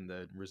birth, and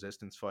the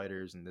resistance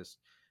fighters and this.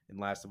 In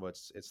Last of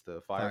Us, it's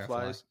the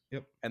Fireflies.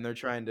 Yep. And they're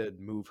trying to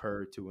move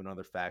her to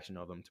another faction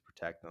of them to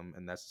protect them.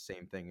 And that's the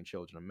same thing in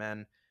Children of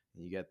Men.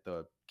 And you get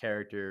the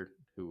character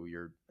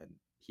and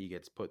he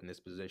gets put in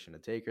this position to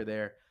take her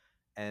there.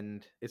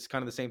 And it's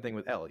kind of the same thing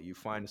with Ellie. You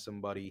find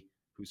somebody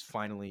who's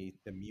finally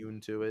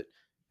immune to it,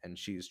 and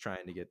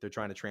they're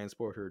trying to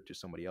transport her to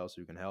somebody else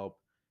who can help.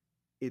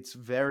 It's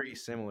very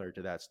similar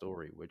to that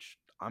story, which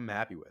I'm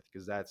happy with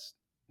because that's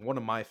one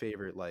of my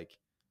favorite, like,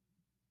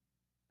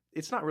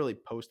 it's not really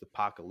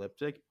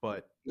post-apocalyptic,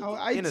 but no,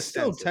 it's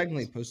still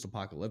technically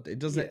post-apocalyptic. It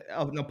doesn't.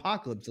 An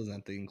apocalypse doesn't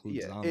have to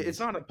include zombies.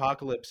 It's not an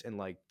apocalypse in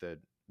like the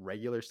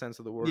regular sense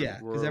of the word. Yeah,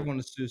 because everyone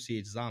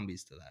associates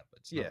zombies to that, but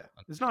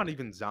it's not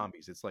even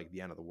zombies. It's like the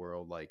end of the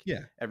world. Like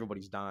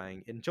everybody's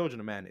dying. In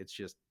Children of Men, it's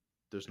just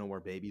there's no more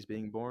babies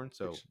being born.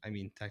 So which, I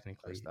mean,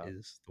 technically,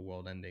 is the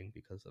world ending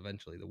because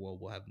eventually the world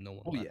will have no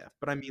one. Oh left. Yeah,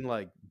 but I mean,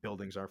 like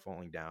buildings are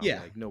falling down.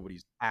 Yeah, like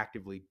nobody's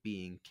actively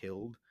being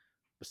killed.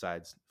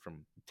 besides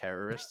from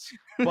terrorists.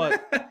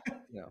 But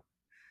you know,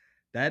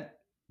 that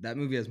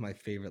movie has my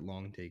favorite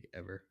long take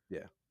ever.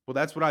 yeah. Well,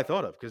 that's what I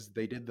thought of because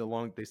they did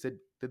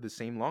did the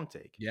same long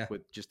take Yeah.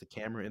 with just the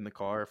camera in the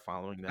car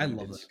following I them.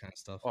 love It's that kind of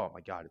stuff. oh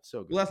my god, it's so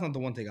Well, good. that's not the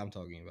one take I'm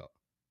talking about.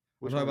 I'm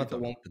Which talking one were you about the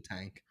talking one about? with the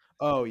tank.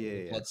 Oh yeah, The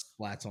yeah, yeah. blood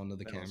splats onto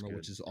the That was camera, good.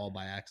 which is all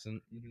by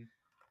accident. Mhm.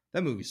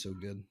 That movie's so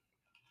good.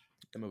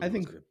 That I movie was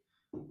think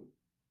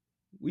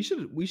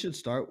good. we should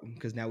start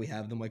because now we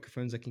have the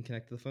microphones that can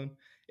connect to the phone.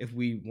 If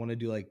we want to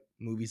do like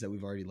movies that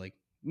we've already like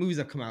movies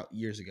that come out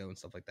years ago and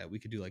stuff like that, we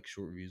could do like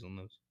short reviews on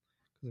those.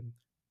 'Cause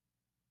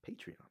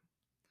Patreon.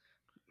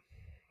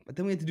 But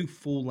then we have to do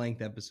full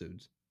length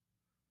episodes.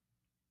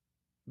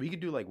 We could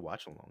do like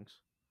watch alongs.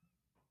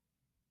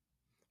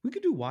 We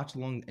could do watch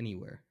along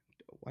anywhere.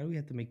 Why do we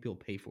have to make people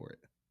pay for it?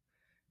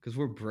 Because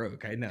we're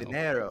broke. I know.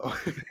 Dinero.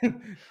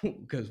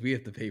 Because we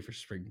have to pay for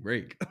spring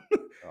break.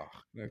 Oh,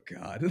 Oh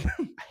God.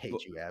 I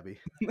hate you, Abby.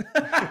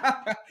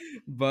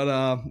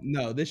 But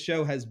no, this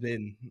show has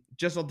been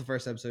just off the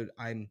first episode.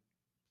 I think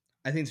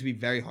it's gonna be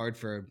very hard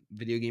for a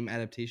video game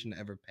adaptation to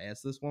ever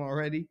pass this one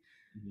already.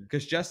 Mhm.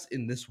 Because just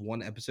in this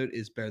one episode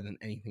is better than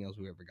anything else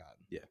we've ever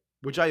gotten. Yeah.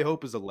 Which I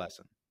hope is a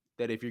lesson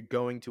that if you're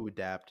going to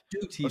adapt Do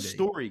a TV.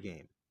 story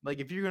game, like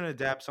if you're going to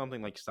adapt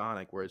something like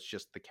Sonic where it's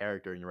just the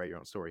character and you write your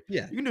own story,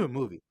 Yeah. you can do a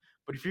movie.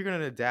 But if you're going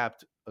to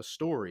adapt a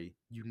story,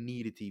 you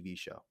need a TV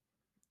show.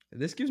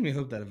 This gives me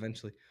hope that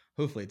eventually,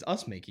 hopefully, it's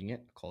us making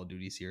it, a Call of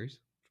Duty series, which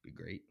would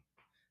be great.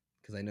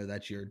 Because I know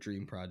that's your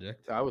dream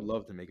project. I would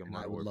love to make a And I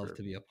Modern would love Warfare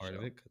to be a part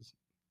of show. it. Because,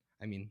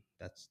 I mean,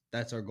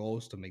 that's our goal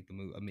is to make the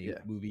Yeah.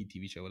 movie,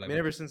 TV show, I whatever. mean,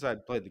 ever since I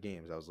played the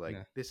games, I was like,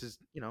 Yeah. this is,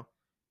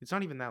 it's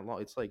not even that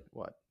long. It's like,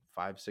 what,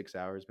 5-6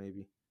 hours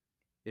maybe,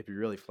 if you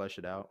really flesh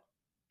it out.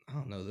 I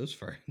don't know those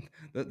first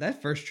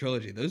that first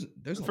trilogy. There's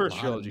The a first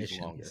lot trilogy of is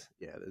missions. longer.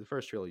 Yeah, the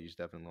first trilogy is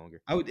definitely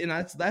longer. I would, and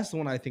that's the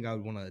one I think I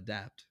would want to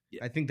adapt.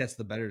 Yeah. I think that's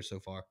the better so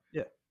far.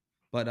 Yeah.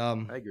 But I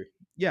agree.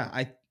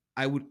 yeah,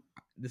 I would.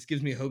 This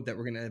gives me hope that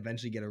we're gonna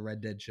eventually get a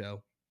Red Dead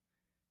show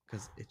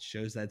because it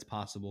shows that it's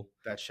possible.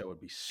 That show would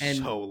be And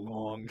so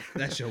long.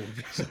 That show would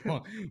be so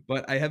long.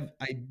 But I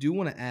do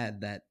want to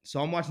add that.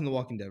 So I'm watching The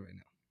Walking Dead right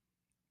now,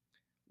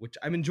 which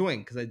I'm enjoying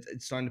because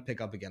it's starting to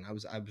pick up again. I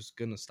was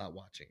gonna stop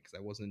watching because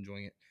I wasn't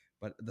enjoying it.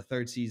 But the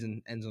third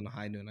season ends on a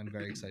high note, and I'm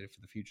very excited for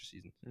the future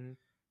seasons. Mhm.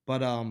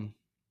 But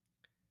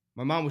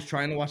my mom was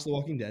trying to watch The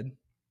Walking Dead,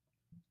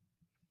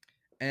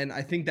 and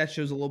I think that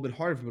show's a little bit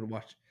harder for people to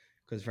watch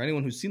because for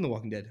anyone who's seen The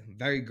Walking Dead,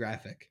 very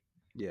graphic,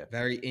 Yeah.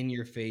 very in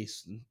your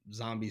face,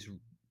 zombies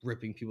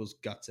ripping people's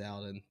guts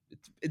out, and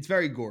it's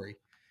very gory.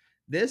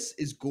 This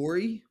is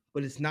gory,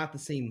 but it's not the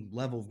same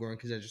level of gory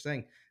because as you're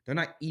saying, they're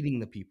not eating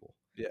the people.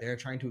 Yeah. They're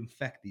trying to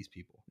infect these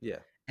people. Yeah.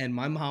 And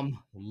my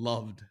mom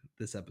loved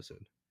this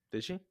episode.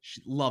 Did she?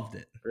 She loved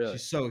it. Really?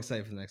 She's so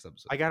excited for the next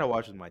episode. I gotta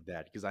watch with my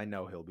dad because I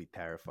know he'll be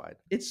terrified.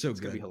 It's so It's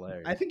good. gonna be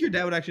hilarious. I think your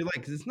dad would actually like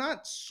because it's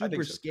not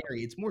super so, too.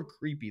 scary. It's more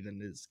creepy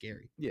than it is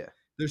scary. Yeah.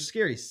 There's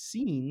scary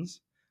scenes,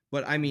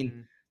 but I mean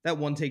Mhm. that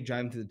one take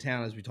driving through the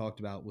town as we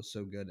talked about was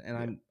so good,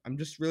 and Yeah. I'm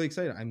just really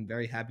excited. I'm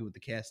very happy with the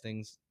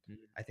castings. Mhm.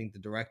 I think the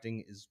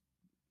directing is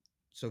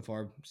so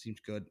far seems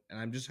good, and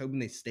I'm just hoping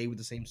they stay with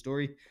the same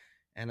story.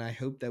 And I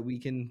hope that we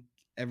can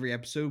every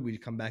episode we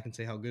come back and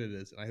say how good it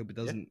is, and I hope it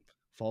doesn't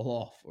fall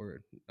off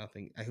or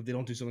nothing. I hope they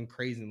don't do something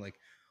crazy and like,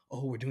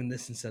 oh, we're doing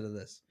this instead of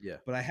this. Yeah.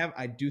 But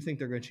I do think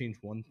they're going to change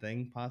one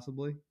thing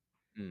possibly,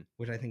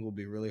 which I think will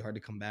be really hard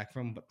to come back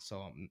from. But so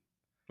All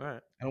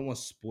right. I don't want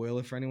to spoil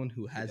it for anyone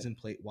who hasn't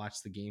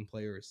watched the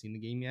gameplay or seen the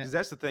game yet. Because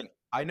that's the thing.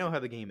 I know how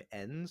the game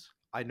ends.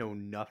 I know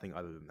nothing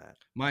other than that.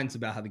 Mine's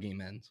about how the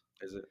game ends.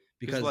 Is it?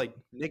 Because Because like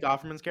Nick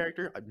Offerman's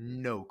character, I have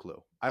no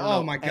clue. I don't oh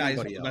know my god, he's one of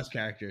anybody the else. best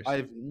characters. I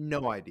have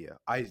no idea.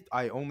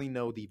 I only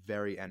know the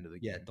very end of the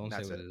game. Yeah, don't say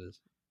That's what it is.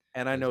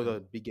 And I That's know it. the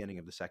beginning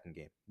of the second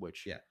game,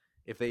 which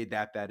if they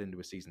adapt that into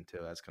a season 2,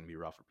 that's gonna be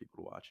rough for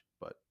people to watch.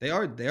 But They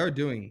are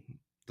doing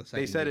the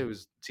second. they said game. it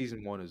was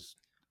season 1 is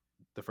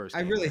the first.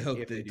 I game, really but hope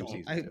if they do don't.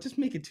 season I 2. just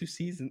make it 2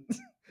 seasons.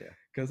 Yeah.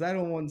 Because I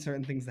don't want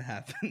certain things to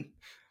happen.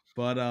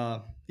 But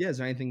yeah, is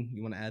there anything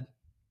you want to add?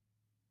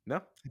 No.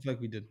 I feel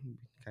like we kind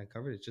of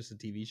covered it. It's just a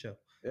TV show.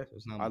 Yeah. So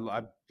it's not.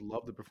 I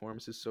love the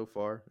performances so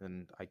far,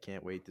 and I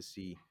can't wait to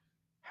see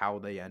how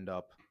they end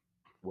up,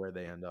 where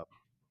they end up.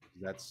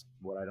 That's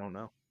what I don't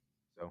know.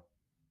 So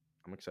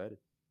I'm excited.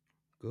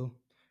 Cool.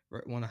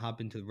 Want to hop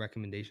into the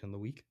recommendation of the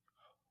week?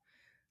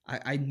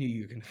 I knew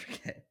you were gonna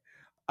forget.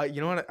 You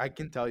know what? I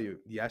can tell you.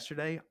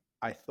 Yesterday,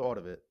 I thought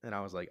of it, and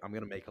I was like, I'm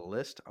gonna make a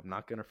list. I'm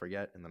not gonna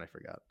forget, and then I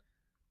forgot.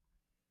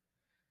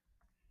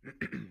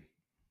 Do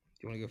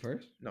you want to go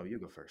first? No, you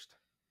go first.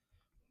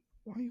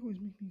 Why you always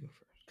make me go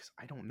first? Because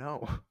I don't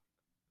know.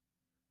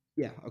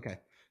 Yeah, okay.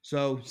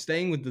 So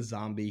staying with the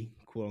zombie,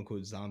 quote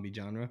unquote zombie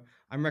genre,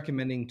 I'm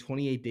recommending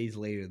 28 Days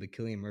Later, the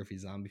Cillian Murphy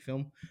zombie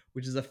film,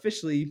 which is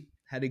officially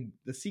had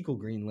the sequel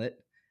greenlit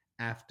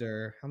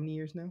after how many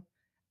years now?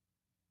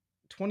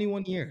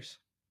 21 years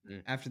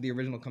after the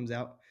original comes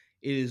out.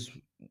 It is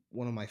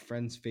one of my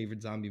friend's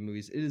favorite zombie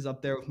movies. It is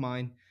up there with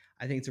mine.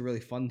 I think it's a really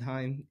fun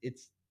time.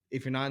 It's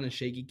if you're not in a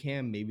shaky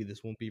cam, maybe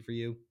this won't be for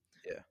you.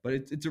 Yeah. But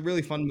it's a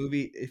really fun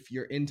movie if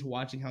you're into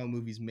watching how a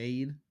movie's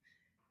made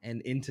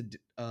and into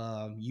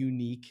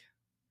unique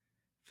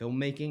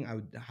filmmaking. I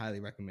would highly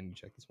recommend you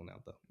check this one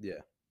out, though.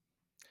 Yeah.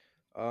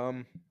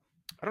 Um,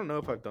 I don't know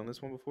if I've done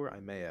this one before. I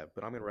may have,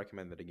 but I'm gonna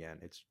recommend it again.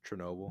 It's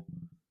Chernobyl.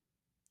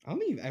 I don't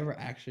think you've ever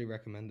actually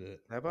recommended it.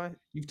 Have I?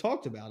 You've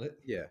talked about it.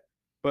 Yeah.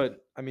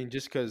 But I mean,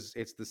 just because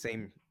it's the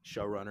same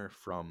showrunner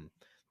from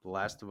The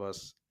Last of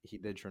Us, he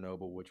did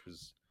Chernobyl, which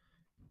was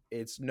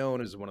it's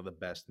known as one of the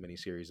best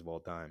miniseries of all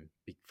time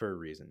for a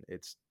reason.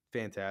 It's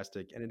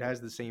fantastic, and it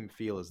has the same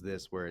feel as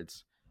this, where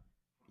it's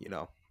you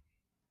know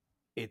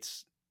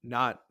it's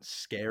not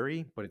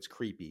scary, but it's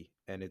creepy,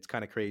 and it's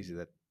kind of crazy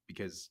that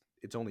because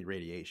it's only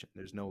radiation.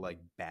 There's no like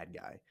bad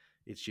guy.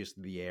 It's just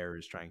the air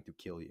is trying to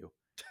kill you.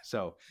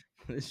 So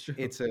It's true.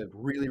 it's a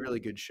really, really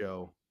good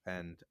show,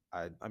 and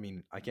I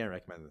mean, I can't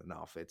recommend it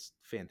enough. It's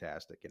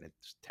fantastic and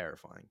it's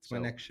terrifying. It's my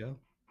next show.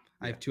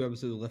 I yeah. have 2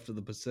 episodes left of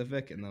the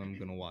Pacific, and then I'm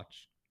gonna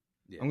watch.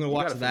 Yeah, I'm gonna you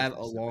watch gotta finish that the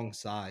Pacific.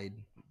 alongside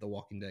The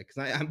Walking Dead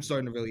because I'm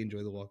starting to really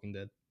enjoy The Walking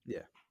Dead.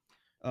 Yeah.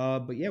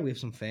 But yeah, we have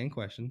some fan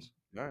questions.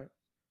 All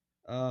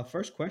right.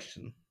 First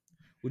question: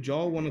 would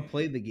y'all want to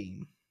play the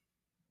game?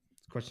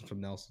 Question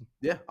from Nelson.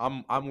 Yeah,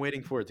 I'm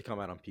waiting for it to come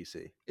out on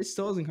PC. It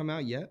still hasn't come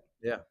out yet.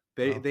 Yeah,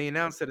 Oh. they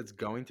announced that it's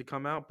going to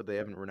come out, but they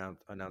haven't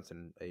announced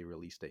a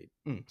release date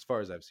as far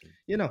as I've seen.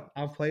 You know,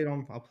 I'll play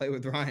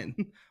with Ryan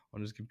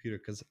on his computer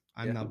because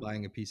I'm Yeah. not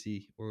buying a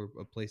PC or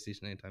a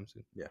PlayStation anytime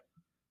soon.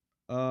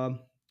 Yeah.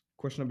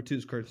 Question number 2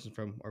 is Curtis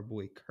from our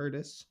boy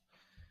Curtis.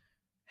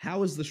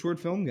 How is the short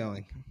film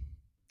going?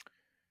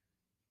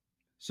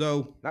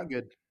 So Not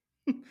good.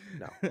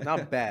 No,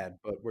 not bad,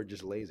 but we're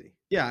just lazy.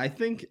 yeah, I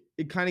think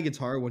it kind of gets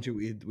hard once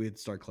we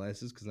start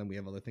classes because then we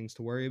have other things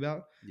to worry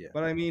about. Yeah.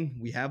 But I mean,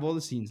 we have all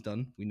the scenes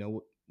done. We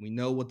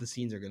know what the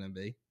scenes are gonna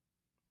be.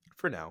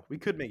 For now, we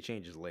could make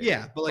changes later.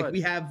 Yeah, but like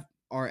we have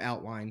our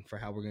outline for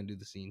how we're gonna do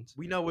the scenes.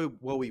 We know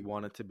what we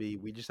want it to be.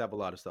 We just have a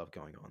lot of stuff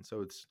going on,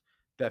 so it's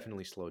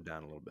definitely slowed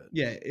down a little bit.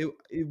 Yeah,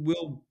 it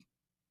will.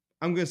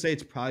 I'm gonna say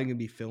it's probably gonna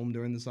be filmed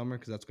during the summer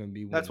because that's gonna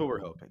be when. That's what we're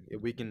hoping.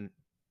 If we can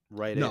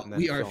write it. No, And then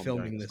we are film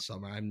filming during this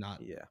summer. I'm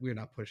not. Yeah. We're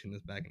not pushing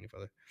this back any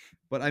further.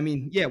 But I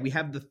mean, yeah, we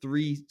have the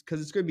 3 because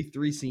it's gonna be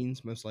 3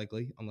 scenes most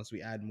likely, unless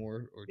we add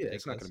more or Yeah, take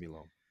it's not less. going to be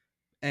long.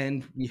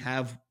 And we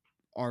have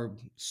our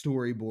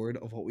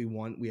storyboard of what we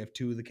want. We have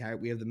 2 of the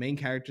we have the main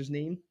character's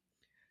name,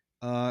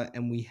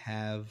 and we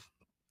have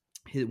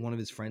one of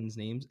his friends'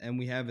 names, and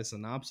we have a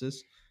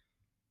synopsis.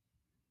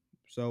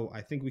 So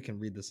I think we can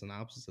read the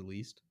synopsis at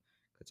least.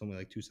 It's only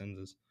like 2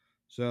 sentences.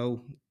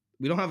 So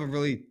we don't have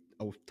a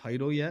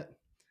title yet.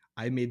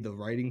 I made the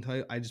writing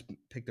title. I just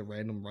picked a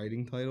random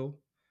writing title.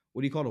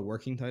 What do you call it? A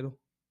working title?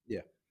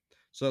 Yeah.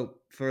 So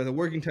for the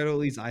working title, at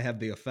least I have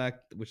the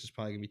effect, which is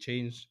probably gonna be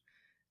changed.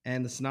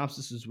 And the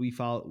synopsis is we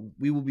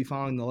will be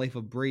following the life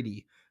of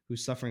Brady,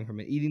 who's suffering from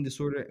an eating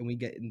disorder, and we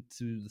get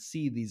into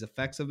see these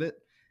effects of it,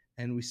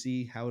 and we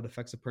see how it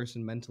affects a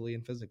person mentally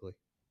and physically.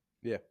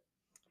 Yeah.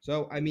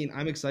 So I mean,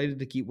 I'm excited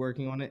to keep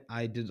working on it.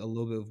 I did a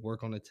little bit of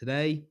work on it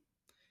today,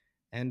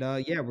 and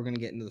yeah, we're gonna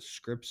get into the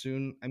script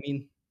soon. I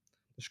mean,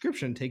 the script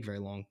shouldn't take very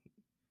long,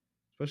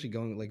 especially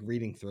going like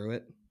reading through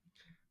it.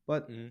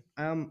 But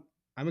I'm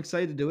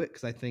excited to do it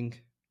because I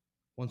think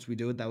once we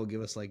do it, that will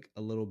give us like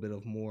a little bit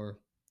of more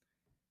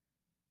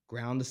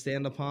ground to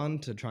stand upon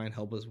to try and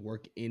help us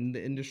work in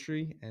the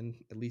industry and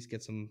at least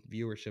get some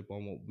viewership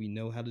on what we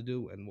know how to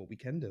do and what we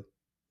can do.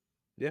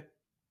 Yeah.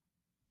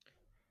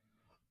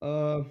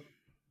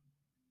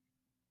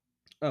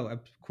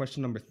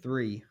 Question number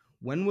 3.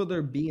 When will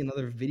there be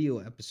another video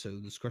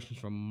episode? This question's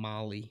from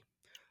Molly.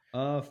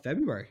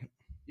 February.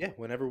 Yeah,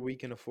 whenever we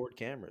can afford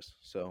cameras.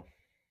 So,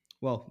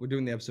 well, we're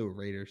doing the episode with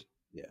Raiders.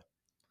 Yeah.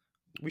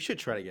 We should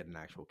try to get an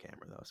actual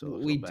camera though, so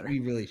we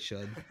really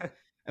should.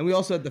 And we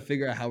also have to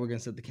figure out how we're going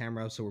to set the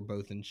camera up so we're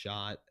both in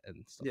shot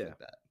and stuff like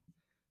that.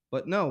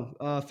 But no,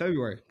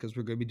 February, because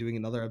we're going to be doing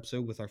another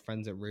episode with our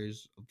friends at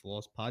Raiders of the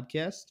Lost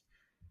podcast.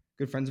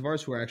 Good friends of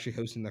ours who are actually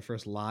hosting their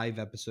first live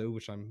episode,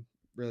 which I'm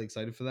really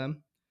excited for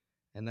them.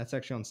 And that's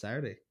actually on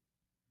Saturday.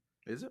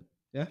 Is it?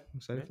 Yeah, I'm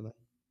excited for that.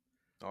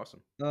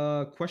 Awesome.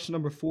 Question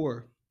number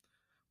 4.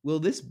 Will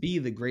this be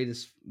the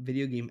greatest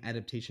video game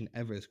adaptation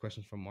ever? This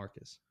question's from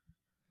Marcus.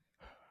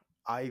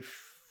 I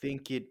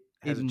think it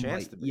has a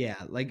chance to be. Yeah,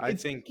 like I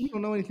think we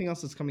don't know anything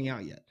else that's coming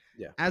out yet.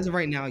 Yeah. As of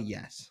right now,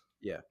 yes.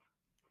 Yeah.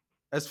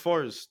 As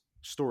far as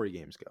story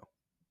games go.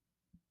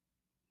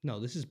 No,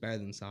 this is better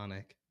than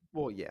Sonic.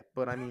 Well, yeah,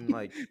 but I mean,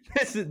 like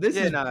this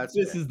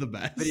is the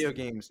best video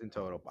games in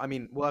total. I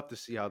mean, we'll have to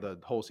see how the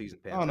whole season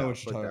pans out. I don't know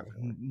what you're talking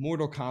about.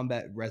 Mortal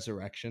Kombat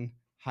Resurrection.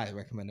 Highly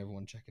recommend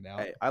everyone check it out.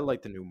 Hey, I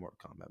like the new Mortal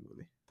Kombat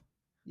movie.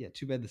 Yeah,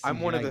 too bad the CGI...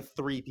 I'm one of the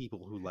 3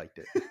 people who liked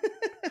it.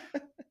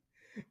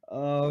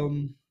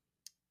 Oh,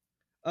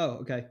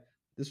 okay.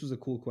 This was a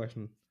cool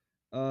question.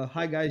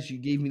 Hi guys, you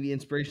gave me the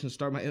inspiration to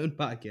start my own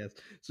podcast.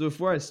 So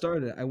before I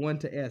started, I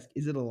wanted to ask,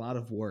 is it a lot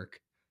of work?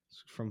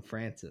 From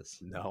Francis.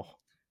 No.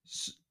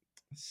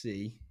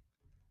 See,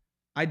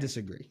 I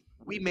disagree.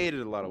 We made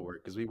it a lot of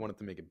work because we wanted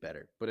to make it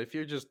better. But if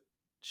you're just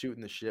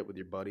shooting the shit with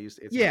your buddies.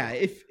 It's Yeah, fun,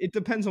 if it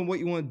depends on what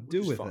you want to which do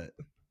is with fun. it.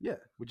 Yeah,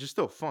 which is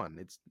still fun.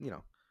 It's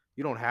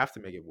you don't have to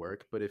make it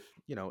work, but if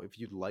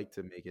you'd like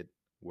to make it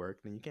work,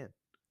 then you can.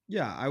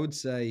 Yeah, I would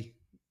say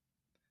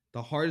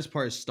the hardest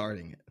part is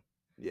starting it.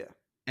 Yeah.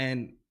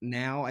 And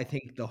now I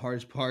think the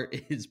hardest part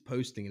is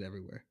posting it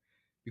everywhere.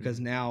 Because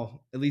Mhm.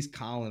 now, at least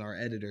Colin, our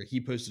editor,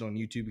 he posted on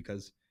YouTube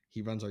because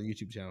he runs our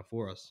YouTube channel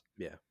for us,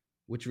 Yeah.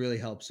 which really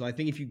helps. So I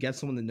think if you get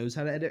someone that knows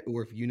how to edit,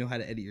 or if you know how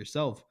to edit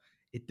yourself,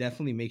 it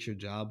definitely makes your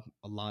job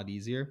a lot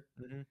easier.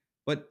 Mhm.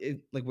 But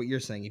like what you're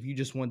saying, if you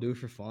just want to do it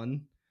for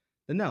fun,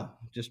 then no,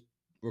 just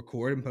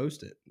record and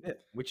post it. Yeah,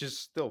 which is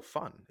still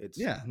fun. It's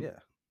Yeah. yeah.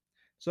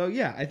 So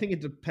yeah, I think it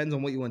depends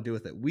on what you want to do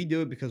with it. We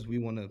do it because we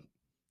want to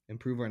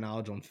improve our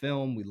knowledge on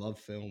film. We love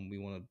film. We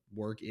want to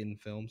work in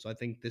film. So I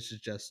think this is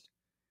just,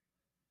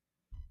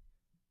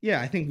 yeah,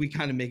 I think we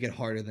kind of make it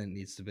harder than it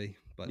needs to be,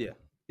 but Yeah,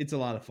 it's a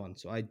lot of fun.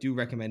 So I do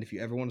recommend if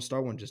you ever want to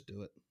start one, just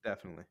do it.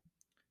 definitely.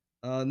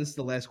 And this is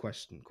the last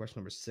question. Question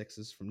number 6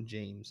 is from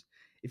James.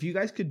 If you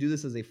guys could do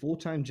this as a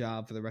full-time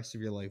job for the rest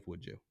of your life,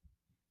 would you?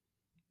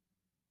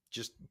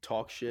 Just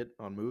talk shit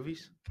on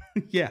movies?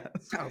 Yeah. That I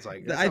sounds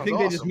think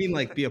they just awesome. mean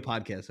like be a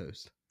podcast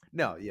host.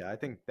 No, yeah, I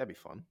think that'd be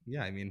fun.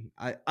 Yeah, I mean,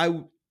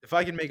 If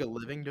I could make a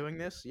living doing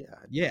this, yeah,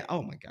 yeah,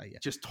 oh my god, yeah.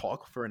 just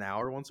talk for an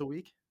hour once a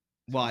week.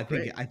 Well, Sounds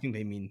great. I think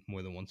they mean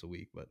more than once a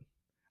week, but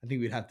I think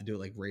we'd have to do it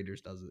like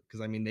Raiders does it,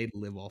 because I mean they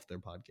live off their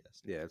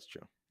podcast Yeah, that's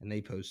true. and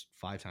they post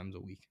 5 times a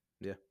week.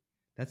 Yeah.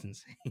 That's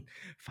insane.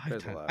 Five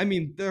There's a times. lot. I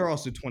mean, they're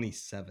also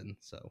 27,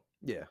 so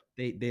Yeah,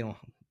 they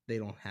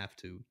don't have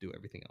to do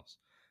everything else.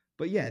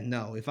 But yeah,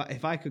 no, if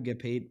I could get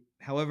paid,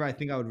 however, I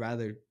think I would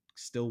rather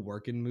still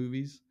work in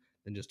movies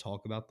than just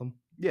talk about them.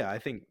 yeah, I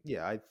think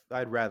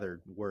I'd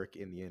rather work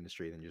in the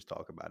industry than just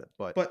talk about it.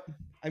 But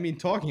I mean,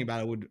 talking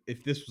about it would,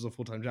 if this was a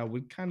full time job,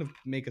 would kind of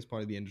make us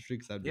part of the industry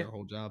because that would be Yeah. our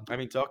whole job. I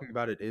mean, talking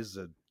about it is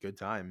a good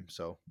time.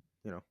 So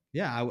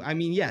Yeah, I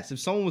mean, yes. If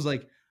someone was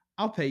like,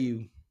 "I'll pay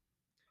you,"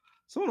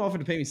 someone offered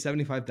to pay me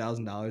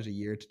 $75,000 a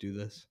year to do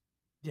this.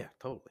 yeah,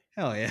 totally.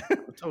 Hell yeah.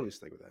 I'd totally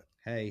stick with that.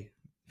 Hey,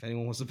 if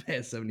anyone wants to pay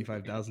us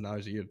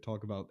 $75,000 a year to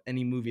talk about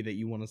any movie that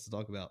you want us to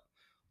talk about,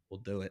 we'll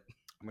do it.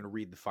 I'm gonna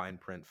read the fine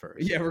print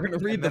first. Yeah, we're gonna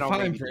read And the then I'll fine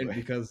maybe do print it.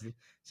 because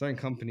certain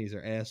companies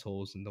are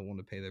assholes and don't want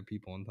to pay their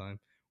people on time.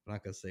 We're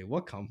not gonna say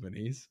what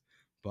companies,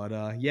 but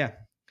yeah.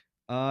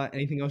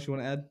 Anything else you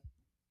want to add?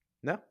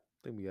 No, I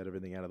think we got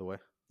everything out of the way.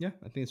 Yeah,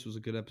 I think this was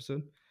a good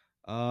episode.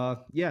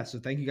 Yeah, so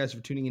thank you guys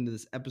for tuning into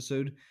this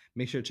episode.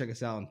 Make sure to check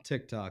us out on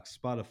TikTok,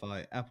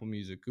 Spotify, Apple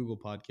Music, Google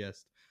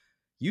Podcast,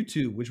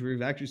 YouTube, which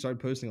we've actually started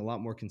posting a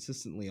lot more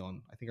consistently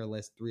on. I think our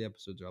last 3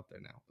 episodes are up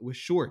there now with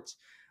shorts.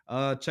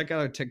 Check out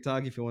our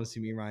TikTok if you want to see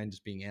me and Ryan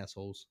just being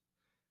assholes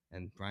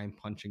and Ryan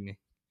punching me.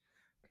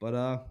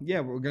 But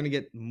yeah, we're gonna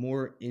get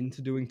more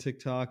into doing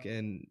TikTok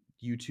and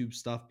YouTube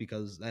stuff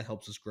because that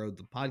helps us grow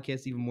the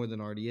podcast even more than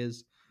it already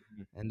is.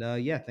 Mhm.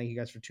 And yeah, thank you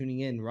guys for tuning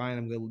in. Ryan,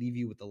 I'm gonna leave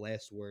you with the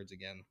last words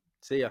again.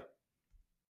 See ya.